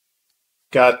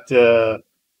 Got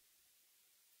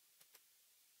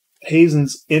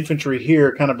Hazen's infantry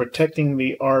here kind of protecting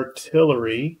the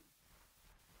artillery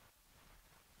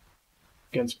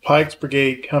against Pike's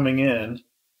brigade coming in.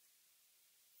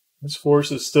 This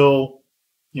force is still,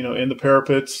 in the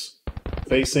parapets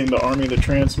facing the Army of the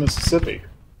Trans-Mississippi.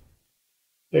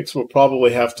 Hicks will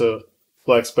probably have to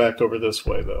flex back over this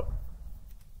way, though.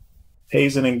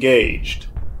 Hazen engaged.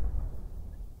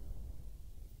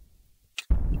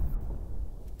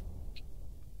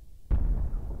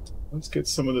 Let's get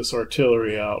some of this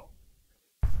artillery out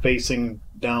facing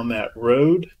down that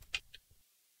road.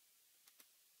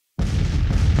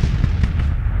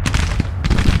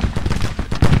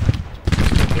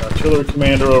 The artillery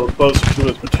commander over closer to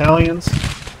his battalions.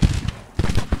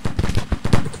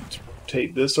 Let's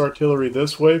rotate this artillery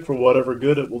this way for whatever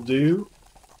good it will do.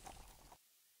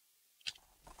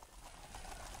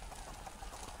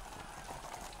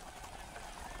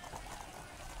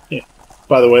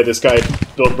 By the way, this guy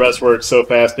built breastworks so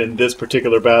fast in this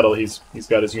particular battle, he's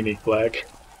got his unique flag.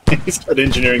 He's got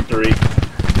engineering 3.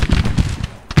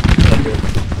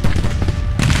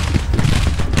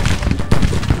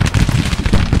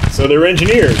 So they're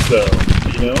engineers, though.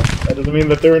 That doesn't mean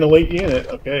that they're an elite unit.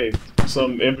 Okay,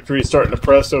 some infantry is starting to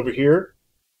press over here.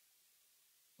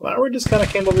 Lowry just kind of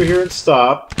came over here and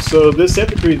stopped. So this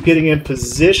infantry is getting in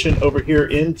position over here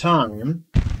in time.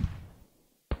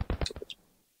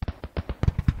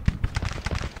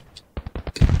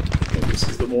 This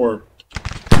is the more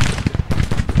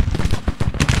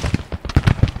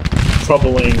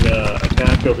troubling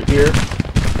attack over here.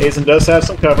 Hazen does have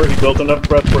some cover. He built enough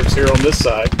breastworks here on this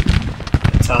side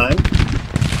in time.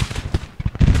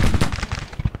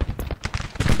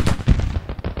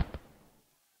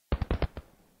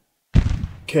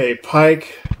 Okay,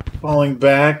 Pike falling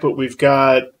back, but we've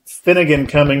got Finnegan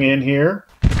coming in here,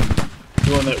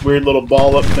 doing that weird little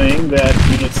ball-up thing that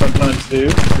units sometimes do.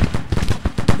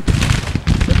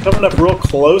 Coming up real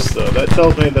close, though. That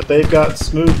tells me that they've got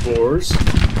smoothbores.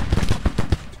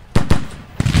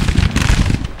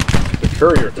 The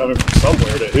courier coming from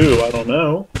somewhere to who, I don't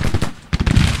know.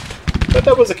 But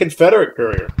that was a Confederate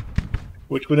courier,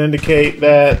 which would indicate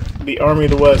that the Army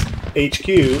of the West HQ,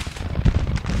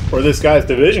 or this guy's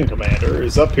division commander,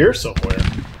 is up here somewhere.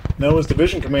 No, his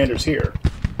division commander's here.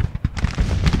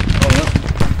 I don't know.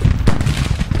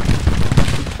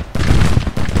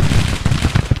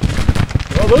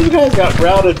 Those guys got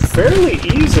routed fairly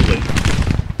easily.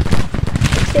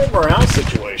 What's their morale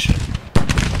situation?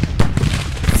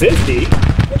 50?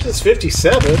 Which is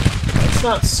 57? That's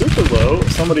not super low.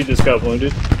 Somebody just got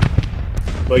wounded.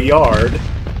 Bayard.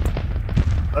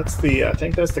 That's the, I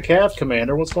think that's the Cav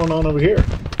commander. What's going on over here?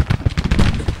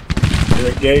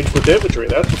 They're engaged with infantry.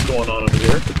 That's what's going on over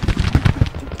here.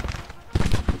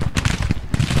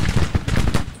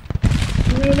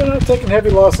 Yeah, they're not taking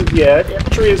heavy losses yet.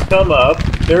 Infantry has come up.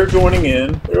 They're joining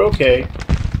in. They're okay.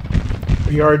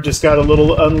 Bayard just got a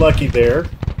little unlucky there.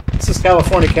 This is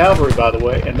California Cavalry, by the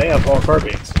way, and they have all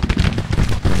carbines.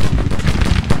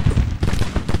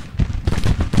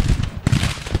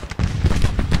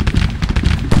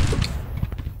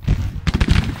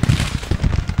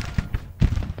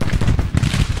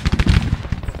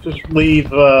 Just leave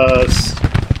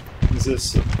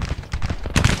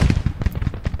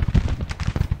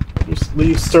just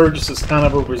leave Sturgis as kind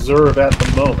of a reserve at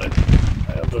the moment.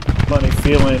 I have a funny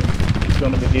feeling he's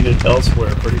going to be needed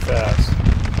elsewhere pretty fast.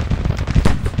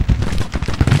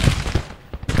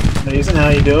 Mason, how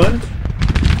you doing?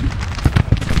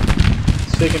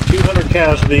 It's taking 200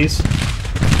 casualties.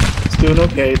 It's doing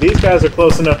okay. These guys are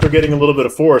close enough. They're getting a little bit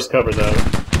of forest cover, though.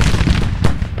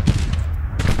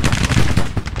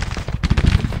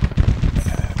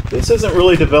 This isn't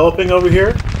really developing over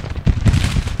here.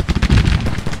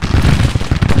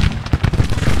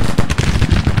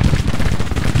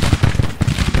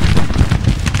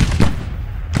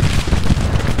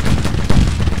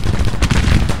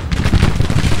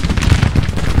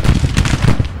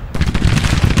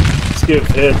 give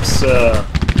Hicks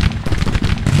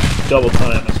double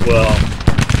time as well.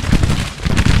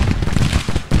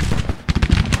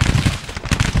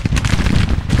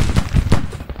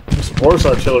 There's some horse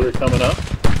artillery coming up.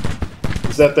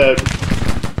 Is that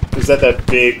that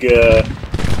big?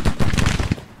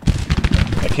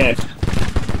 I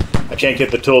can't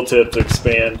get the tooltip to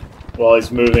expand while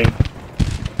he's moving,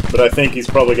 but I think he's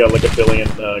probably got like 1 billion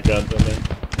guns in there.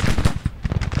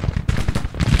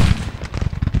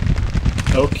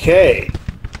 Okay.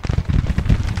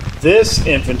 This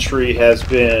infantry has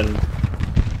been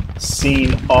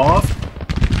seen off.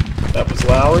 That was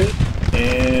Lowry.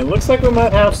 And looks like we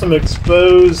might have some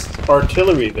exposed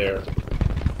artillery there.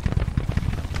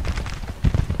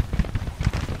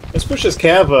 Let's push this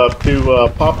cav up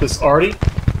to pop this arty.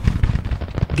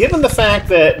 Given the fact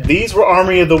that these were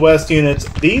Army of the West units,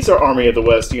 these are Army of the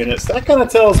West units, that kind of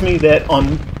tells me that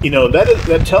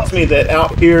that tells me that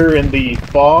out here in the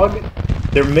fog,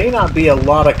 there may not be a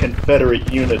lot of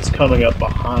Confederate units coming up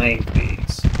behind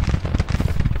these.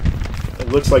 It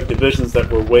looks like divisions that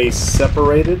were way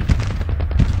separated.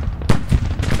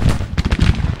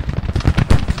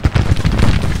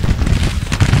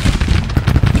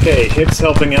 Okay, Hicks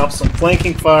helping out some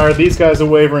flanking fire. These guys are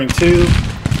wavering too.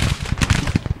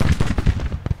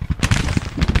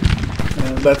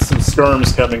 And that's some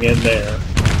skirms coming in there.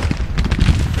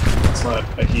 It's not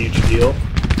a huge deal.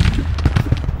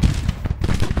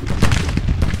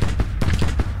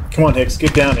 Come on, Hicks,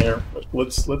 get down here.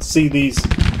 Let's see these.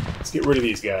 Let's get rid of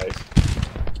these guys.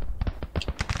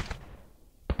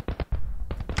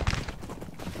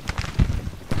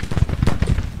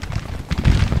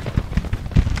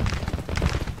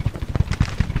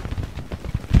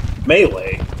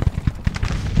 Melee.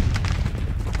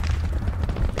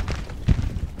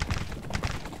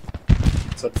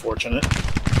 It's unfortunate.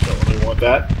 Don't really want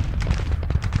that.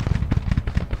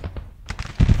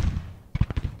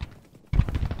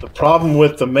 The problem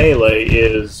with the melee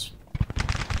is,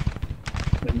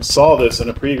 and we saw this in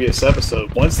a previous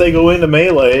episode, once they go into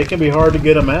melee, it can be hard to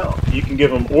get them out. You can give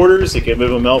them orders, you can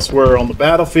move them elsewhere on the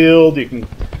battlefield, and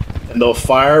they'll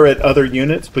fire at other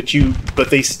units, but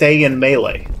they stay in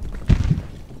melee.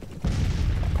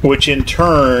 Which in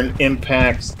turn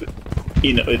impacts,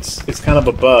 it's kind of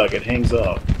a bug, it hangs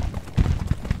up.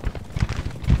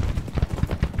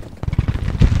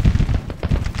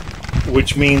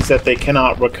 Which means that they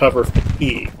cannot recover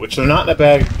fatigue, which they're not in a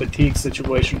bad fatigue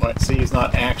situation, right? See, he's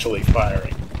not actually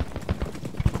firing.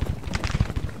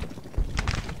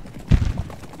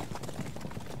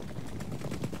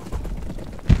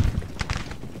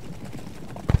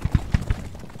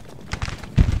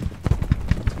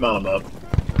 Mount him up.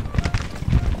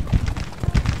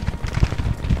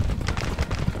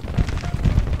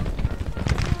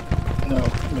 No,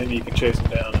 maybe you can chase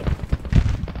him down.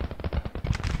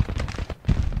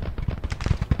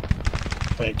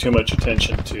 Paying too much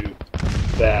attention to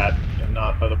that and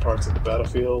not other parts of the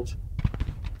battlefield.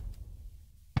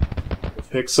 With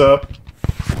Hicks up,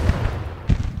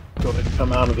 go ahead and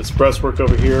come out of this breastwork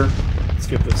over here. Let's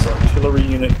get this artillery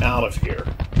unit out of here.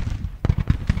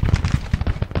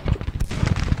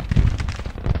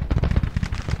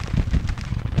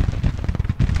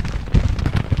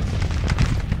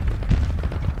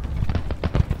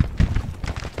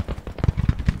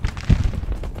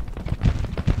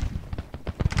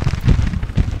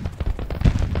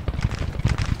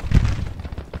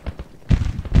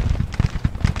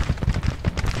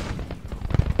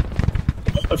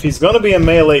 If he's going to be in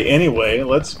melee anyway,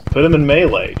 let's put him in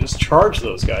melee. Just charge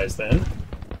those guys then.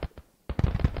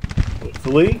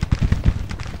 Hopefully.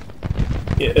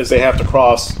 As they have to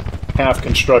cross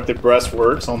half-constructed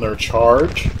breastworks on their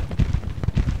charge.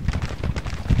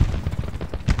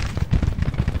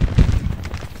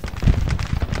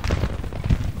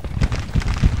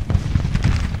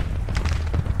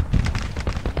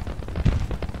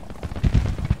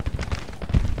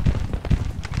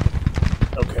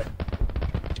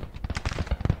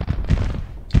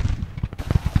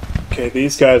 Okay,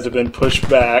 these guys have been pushed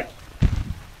back.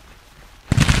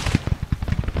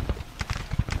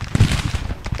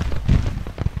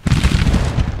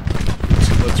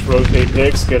 So let's rotate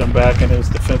Hicks, get him back in his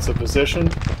defensive position.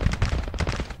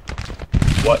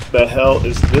 What the hell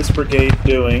is this brigade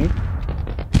doing?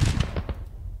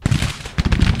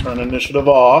 Turn initiative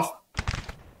off.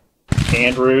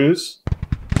 Andrews.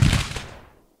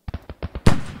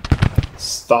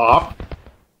 Stop.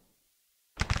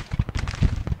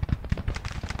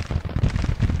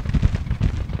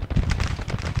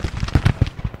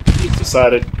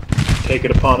 Decided to take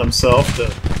it upon himself to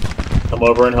come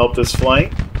over and help this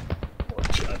flank,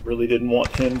 which I really didn't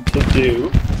want him to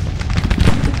do.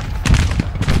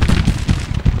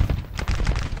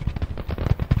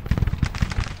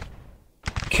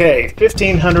 Okay,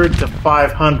 1,500 to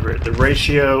 500. The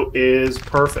ratio is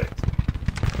perfect.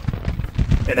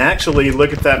 And actually,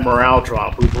 look at that morale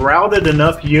drop. We've routed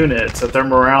enough units that their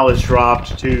morale has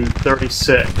dropped to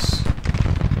 36.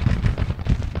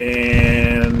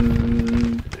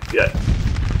 And...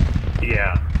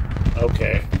 yeah.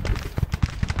 Okay.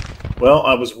 Well,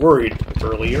 I was worried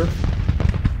earlier.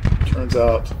 Turns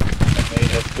out I may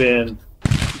have been...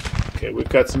 Okay, we've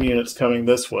got some units coming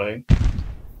this way.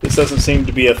 This doesn't seem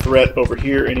to be a threat over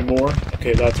here anymore.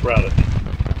 Okay, that's routed.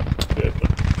 Good,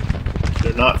 but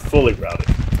they're not fully routed.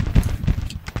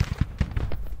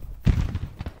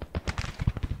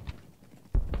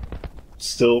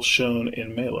 Still shown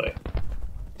in melee.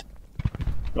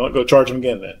 Well, go charge them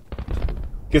again then.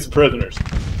 Get some prisoners.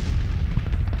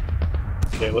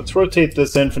 Okay, let's rotate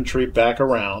this infantry back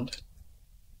around.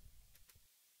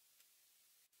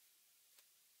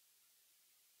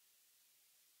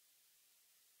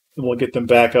 And we'll get them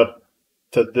back up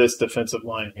to this defensive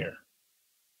line here.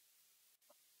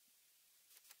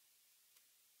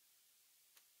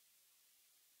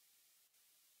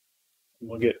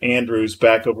 We'll get Andrews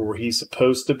back over where he's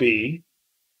supposed to be.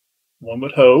 One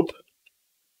would hope.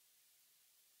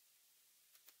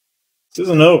 This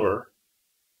isn't over,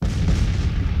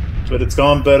 but it's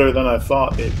gone better than I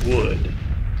thought it would.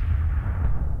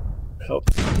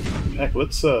 Help. Heck,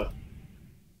 let's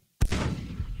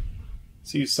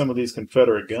use some of these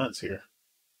Confederate guns here.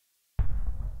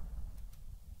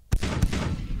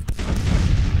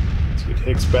 Let's get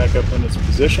Hicks back up in his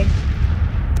position.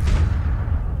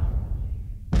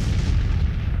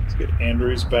 Let's get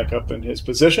Andrews back up in his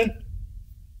position.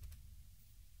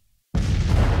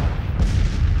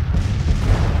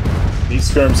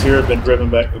 These skirms here have been driven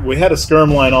back. We had a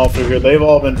skirm line all through here. They've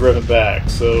all been driven back.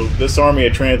 So this Army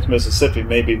of Trans-Mississippi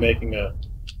may be making an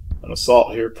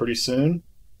assault here pretty soon.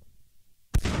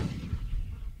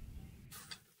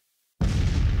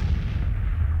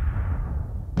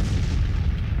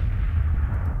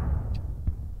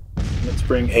 Let's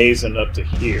bring Hazen up to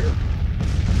here.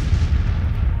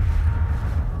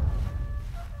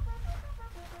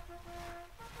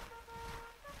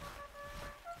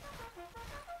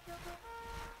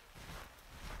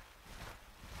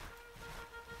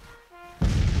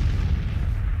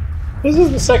 This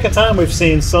is the second time we've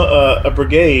seen a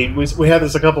brigade. We had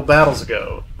this a couple battles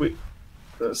ago.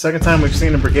 The second time we've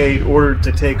seen a brigade ordered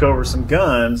to take over some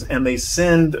guns, and they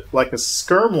send like a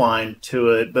skirm line to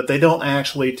it, but they don't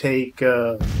actually take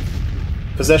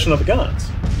possession of the guns.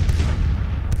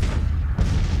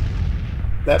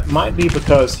 That might be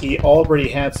because he already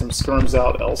had some skirms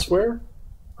out elsewhere,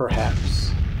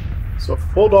 perhaps. So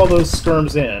fold all those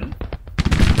skirms in.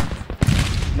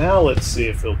 Now let's see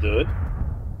if they'll do it.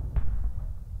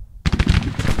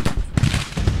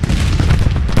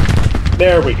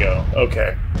 There we go.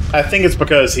 Okay. I think it's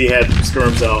because he had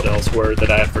skirms out elsewhere that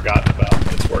I had forgotten about.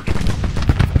 It's working.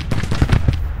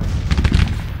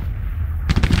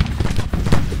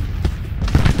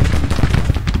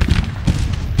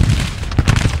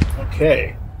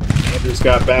 Okay. Andrews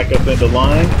got back up into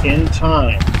line in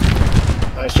time.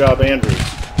 Nice job, Andrews.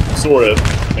 Sort of.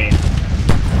 I mean,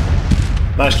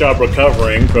 nice job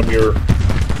recovering from your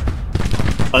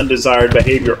undesired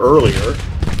behavior earlier.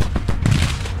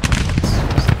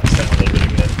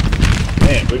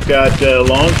 Man, we've got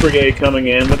Long's brigade coming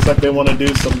in. Looks like they want to do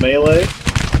some melee.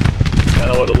 Kind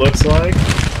of what it looks like.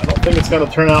 I don't think it's going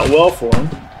to turn out well for them.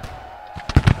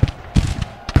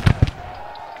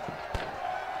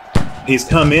 He's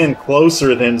come in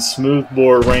closer than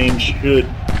smoothbore range should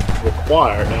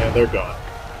require. And they're gone.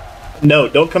 No,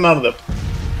 don't come out of the...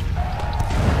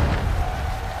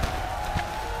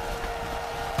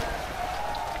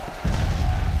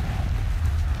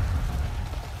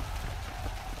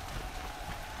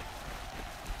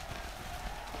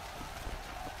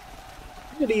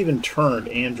 It even turned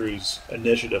Andrews'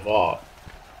 initiative off,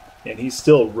 and he's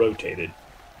still rotated.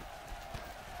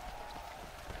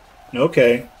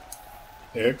 Okay,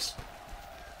 Hicks,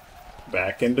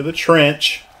 back into the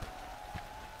trench.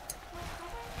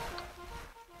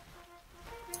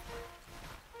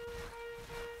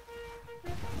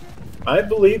 I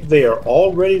believe they are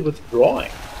already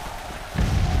withdrawing.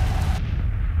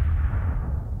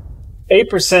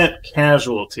 8%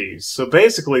 casualties. So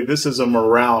basically, this is a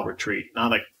morale retreat,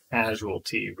 not a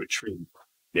casualty retreat.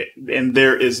 And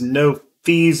there is no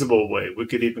feasible way we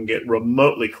could even get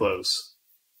remotely close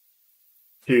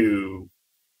to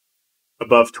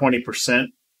above 20%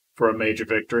 for a major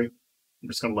victory. I'm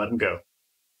just going to let him go.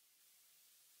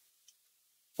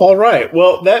 All right.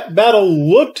 Well, that battle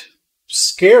looked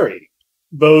scary.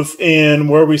 both in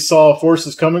where we saw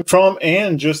forces coming from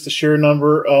and just the sheer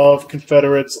number of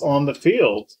Confederates on the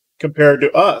field compared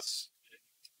to us.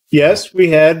 Yes,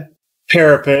 we had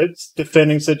parapets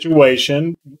defending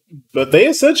situation, but they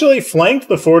essentially flanked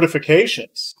the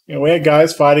fortifications. You know, we had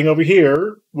guys fighting over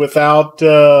here without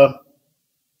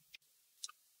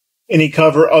any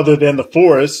cover other than the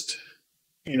forest,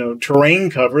 you know, terrain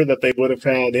cover that they would have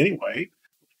had anyway.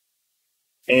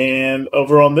 And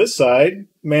over on this side,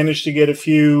 managed to get a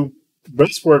few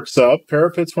breastworks up.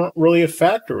 Parapets weren't really a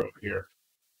factor over here.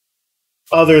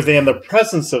 Other than the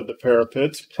presence of the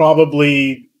parapets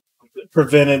probably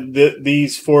prevented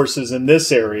these forces in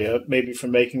this area maybe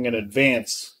from making an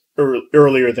advance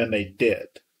earlier than they did.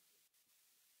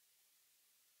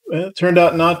 Well, it turned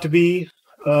out not to be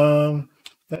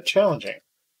that challenging.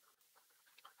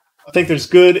 I think there's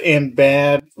good and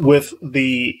bad with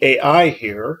the AI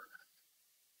here.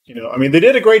 You know, I mean, they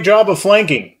did a great job of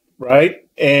flanking, right?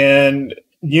 And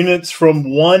units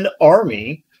from one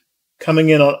army coming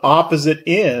in on opposite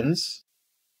ends.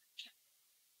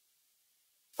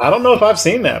 I don't know if I've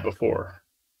seen that before.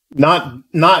 Not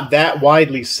that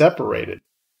widely separated.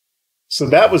 So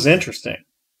that was interesting.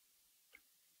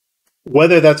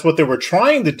 Whether that's what they were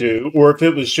trying to do or if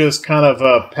it was just kind of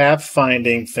a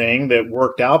pathfinding thing that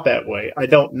worked out that way, I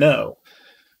don't know.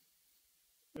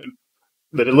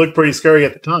 But it looked pretty scary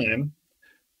at the time.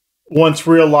 Once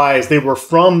realized they were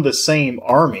from the same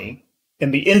army,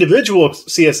 and the individual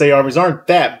CSA armies aren't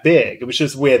that big. It was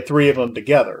just we had three of them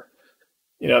together.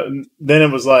 You know, then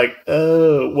it was like,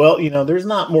 oh, well, you know, there's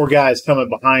not more guys coming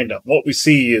behind them. What we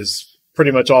see is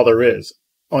pretty much all there is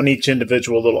on each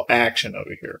individual little action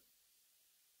over here.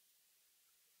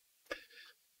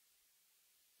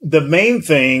 The main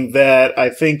thing that I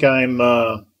think I'm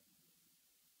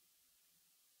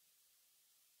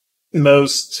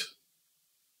most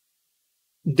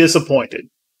disappointed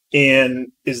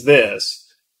in is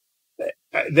this.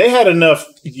 They had enough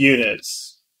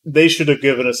units. They should have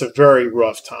given us a very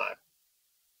rough time.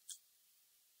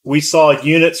 We saw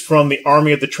units from the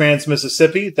Army of the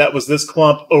Trans-Mississippi. That was this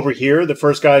clump over here, the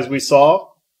first guys we saw.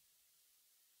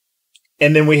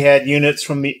 And then we had units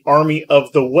from the Army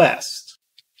of the West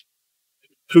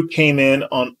who came in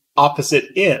on opposite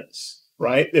ends,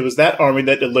 right? It was that army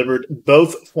that delivered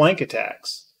both flank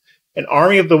attacks. And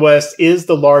Army of the West is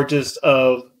the largest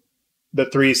of the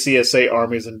three CSA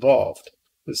armies involved.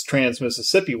 This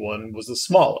Trans-Mississippi one was the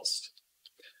smallest.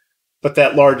 But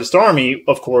that largest army,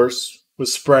 of course,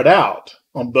 was spread out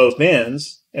on both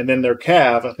ends. And then their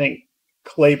cav, I think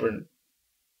Claiborne.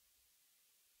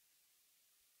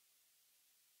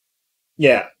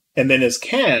 Yeah. And then his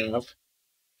cav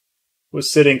was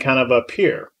sitting kind of up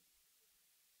here.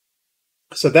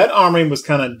 So that army was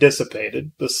kind of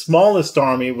dissipated. The smallest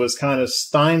army was kind of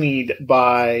stymied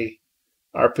by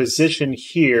our position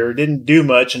here. Didn't do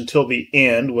much until the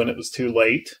end when it was too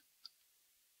late.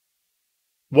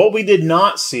 What we did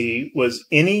not see was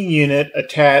any unit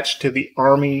attached to the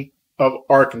Army of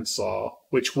Arkansas,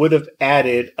 which would have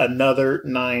added another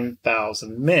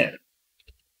 9,000 men.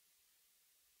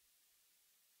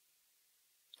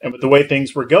 And with the way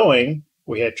things were going,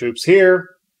 we had troops here,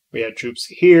 we had troops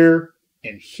here,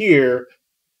 and here,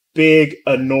 big,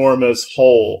 enormous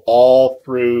hole all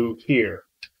through here.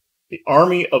 The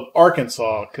Army of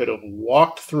Arkansas could have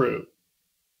walked through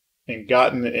and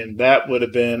gotten, and that would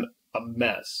have been a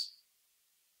mess.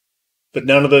 But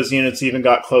none of those units even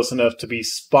got close enough to be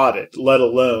spotted, let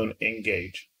alone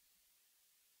engage.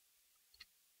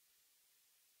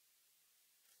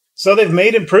 So they've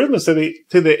made improvements to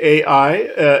the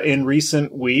AI in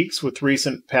recent weeks with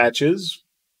recent patches,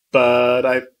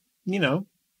 but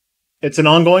it's an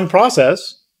ongoing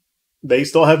process. They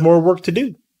still have more work to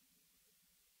do.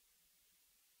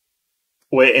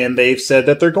 And they've said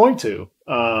that they're going to.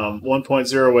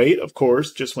 1.08, of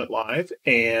course, just went live,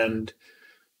 and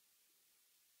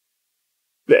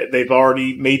they've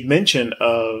already made mention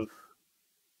of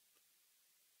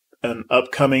an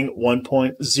upcoming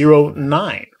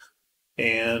 1.09,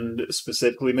 and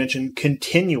specifically mentioned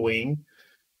continuing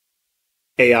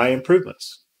AI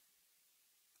improvements.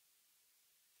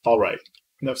 All right,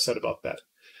 enough said about that.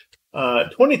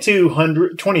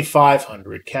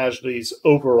 2,500 casualties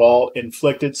overall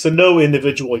inflicted. So no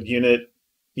individual unit,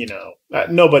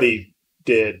 nobody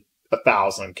did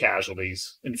 1,000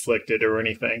 casualties inflicted or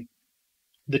anything.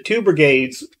 The two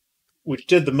brigades, which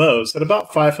did the most, at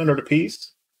about 500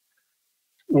 apiece,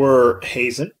 were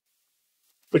Hazen,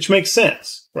 which makes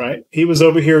sense, right? He was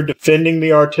over here defending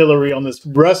the artillery on this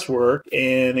breastwork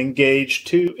and engaged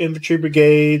 2 infantry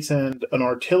brigades and an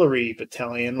artillery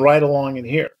battalion right along in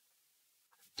here.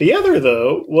 The other,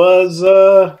 though, was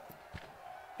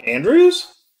Andrews?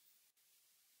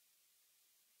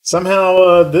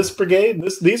 Somehow this brigade,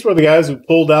 these were the guys who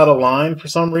pulled out a line for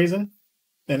some reason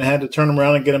and had to turn them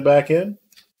around and get them back in.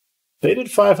 They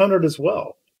did 500 as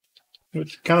well,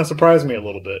 which kind of surprised me a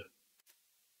little bit.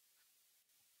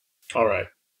 All right.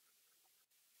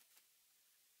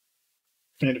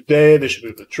 End of day, they should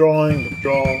be withdrawing.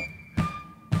 Withdrawal.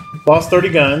 Lost 30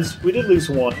 guns. We did lose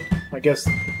one. I guess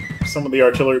some of the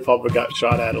artillery probably got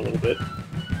shot at a little bit.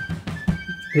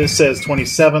 This says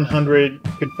 2,700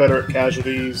 Confederate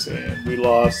casualties, and we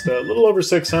lost a little over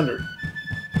 600.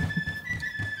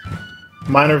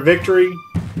 Minor victory.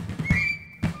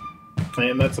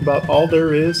 And that's about all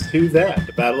there is to that.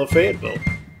 The Battle of Fayetteville.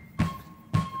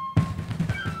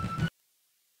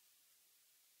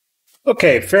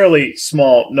 Okay, fairly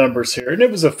small numbers here, and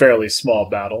it was a fairly small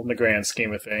battle in the grand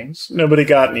scheme of things. Nobody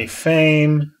got any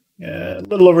fame. A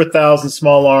little over 1,000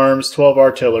 small arms, 12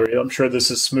 artillery. I'm sure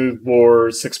this is smoothbore,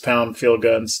 6-pound field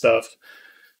gun stuff.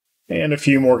 And a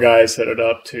few more guys headed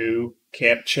up to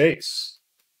Camp Chase.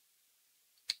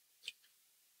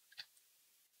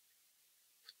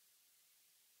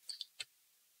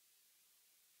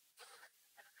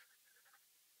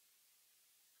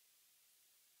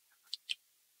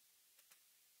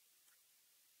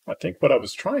 I think what I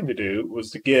was trying to do was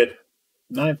to get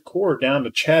 9th Corps down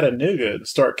to Chattanooga and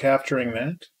start capturing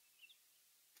that.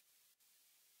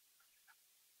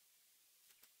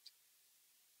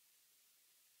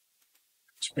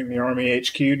 Let's bring the Army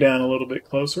HQ down a little bit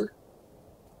closer.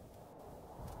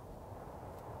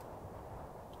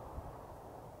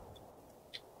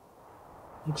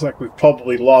 Looks like we've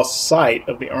probably lost sight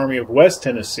of the Army of West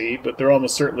Tennessee, but they're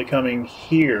almost certainly coming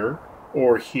here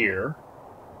or here.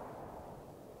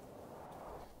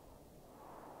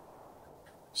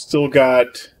 Still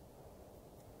got...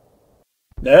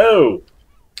 No!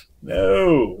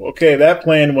 No! Okay, that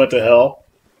plan went to hell.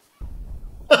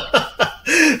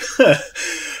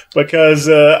 Because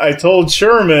I told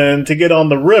Sherman to get on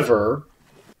the river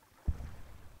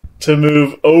to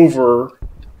move over,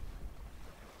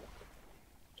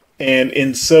 and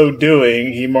in so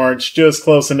doing, he marched just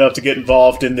close enough to get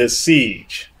involved in this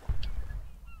siege.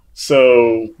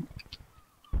 So...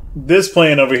 this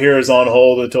plan over here is on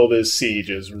hold until this siege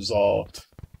is resolved.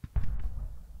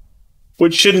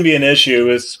 Which shouldn't be an issue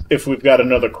is if we've got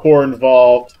another corps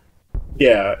involved.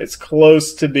 Yeah, it's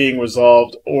close to being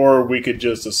resolved, or we could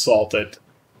just assault it.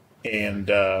 And,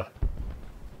 I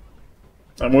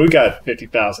mean, we got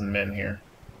 50,000 men here.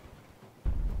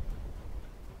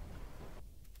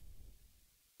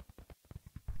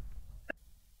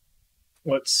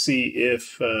 Let's see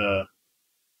if,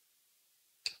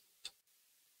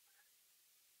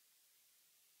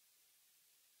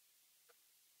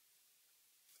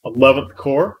 11th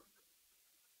Corps.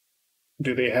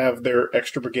 Do they have their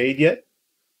extra brigade yet?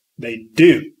 They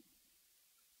do.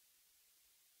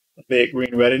 Are they at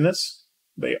green readiness?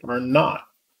 They are not.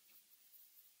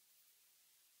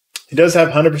 He does have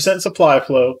 100% supply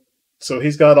flow, so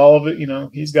he's got all of it, you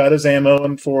know, he's got his ammo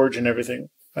and forge and everything.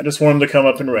 I just want him to come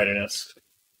up in readiness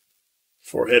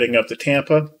before heading up to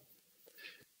Tampa.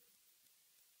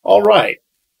 All right.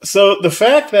 So the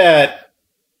fact that,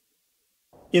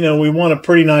 you know, we won a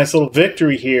pretty nice little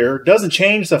victory here doesn't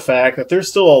change the fact that there's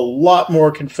still a lot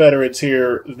more Confederates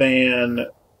here than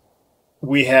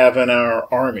we have in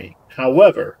our army.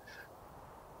 However,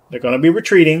 they're going to be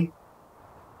retreating,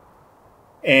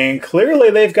 and clearly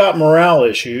they've got morale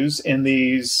issues in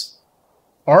these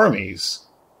armies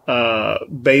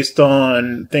based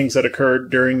on things that occurred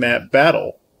during that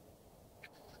battle.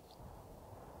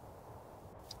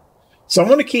 So I'm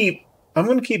going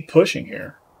to keep pushing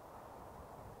here.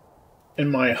 And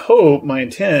my hope, my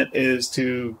intent is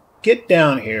to get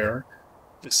down here,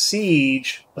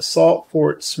 besiege, assault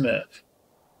Fort Smith.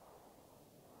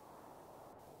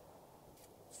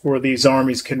 Before these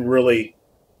armies can really...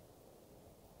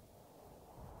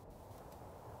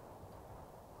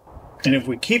 And if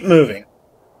we keep moving,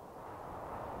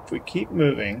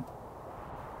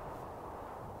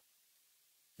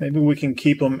 maybe we can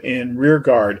keep them in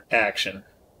rearguard action.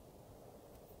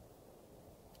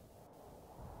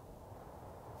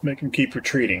 Make them keep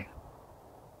retreating.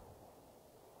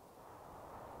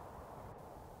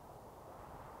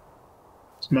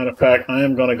 As a matter of fact, I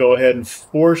am going to go ahead and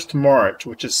forced march,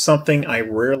 which is something I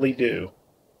rarely do.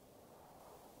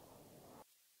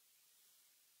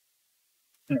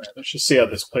 All right, let's just see how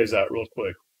this plays out real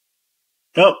quick.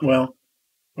 Oh, well,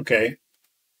 okay.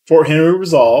 Fort Henry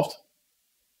resolved.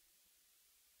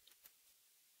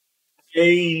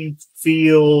 I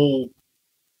feel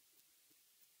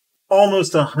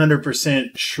almost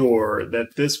 100% sure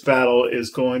that this battle is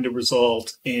going to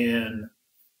result in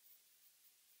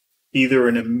either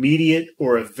an immediate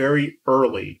or a very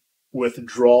early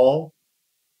withdrawal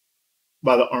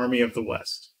by the Army of the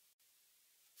West.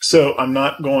 So I'm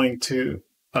not going to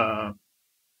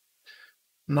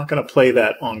play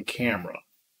that on camera.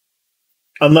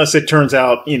 Unless it turns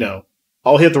out,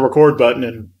 I'll hit the record button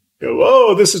and go,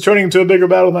 oh, this is turning into a bigger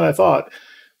battle than I thought.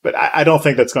 But I don't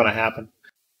think that's going to happen.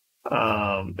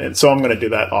 And so I'm going to do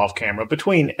that off camera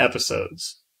between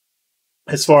episodes.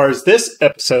 As far as this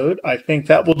episode, I think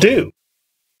that will do.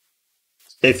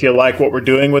 If you like what we're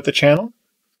doing with the channel,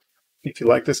 if you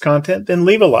like this content, then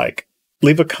leave a like,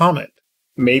 leave a comment,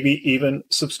 maybe even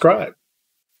subscribe.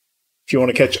 If you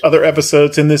want to catch other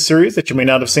episodes in this series that you may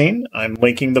not have seen, I'm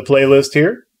linking the playlist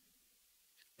here.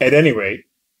 At any rate,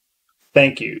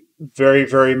 thank you very,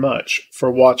 very much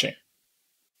for watching.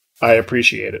 I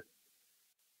appreciate it.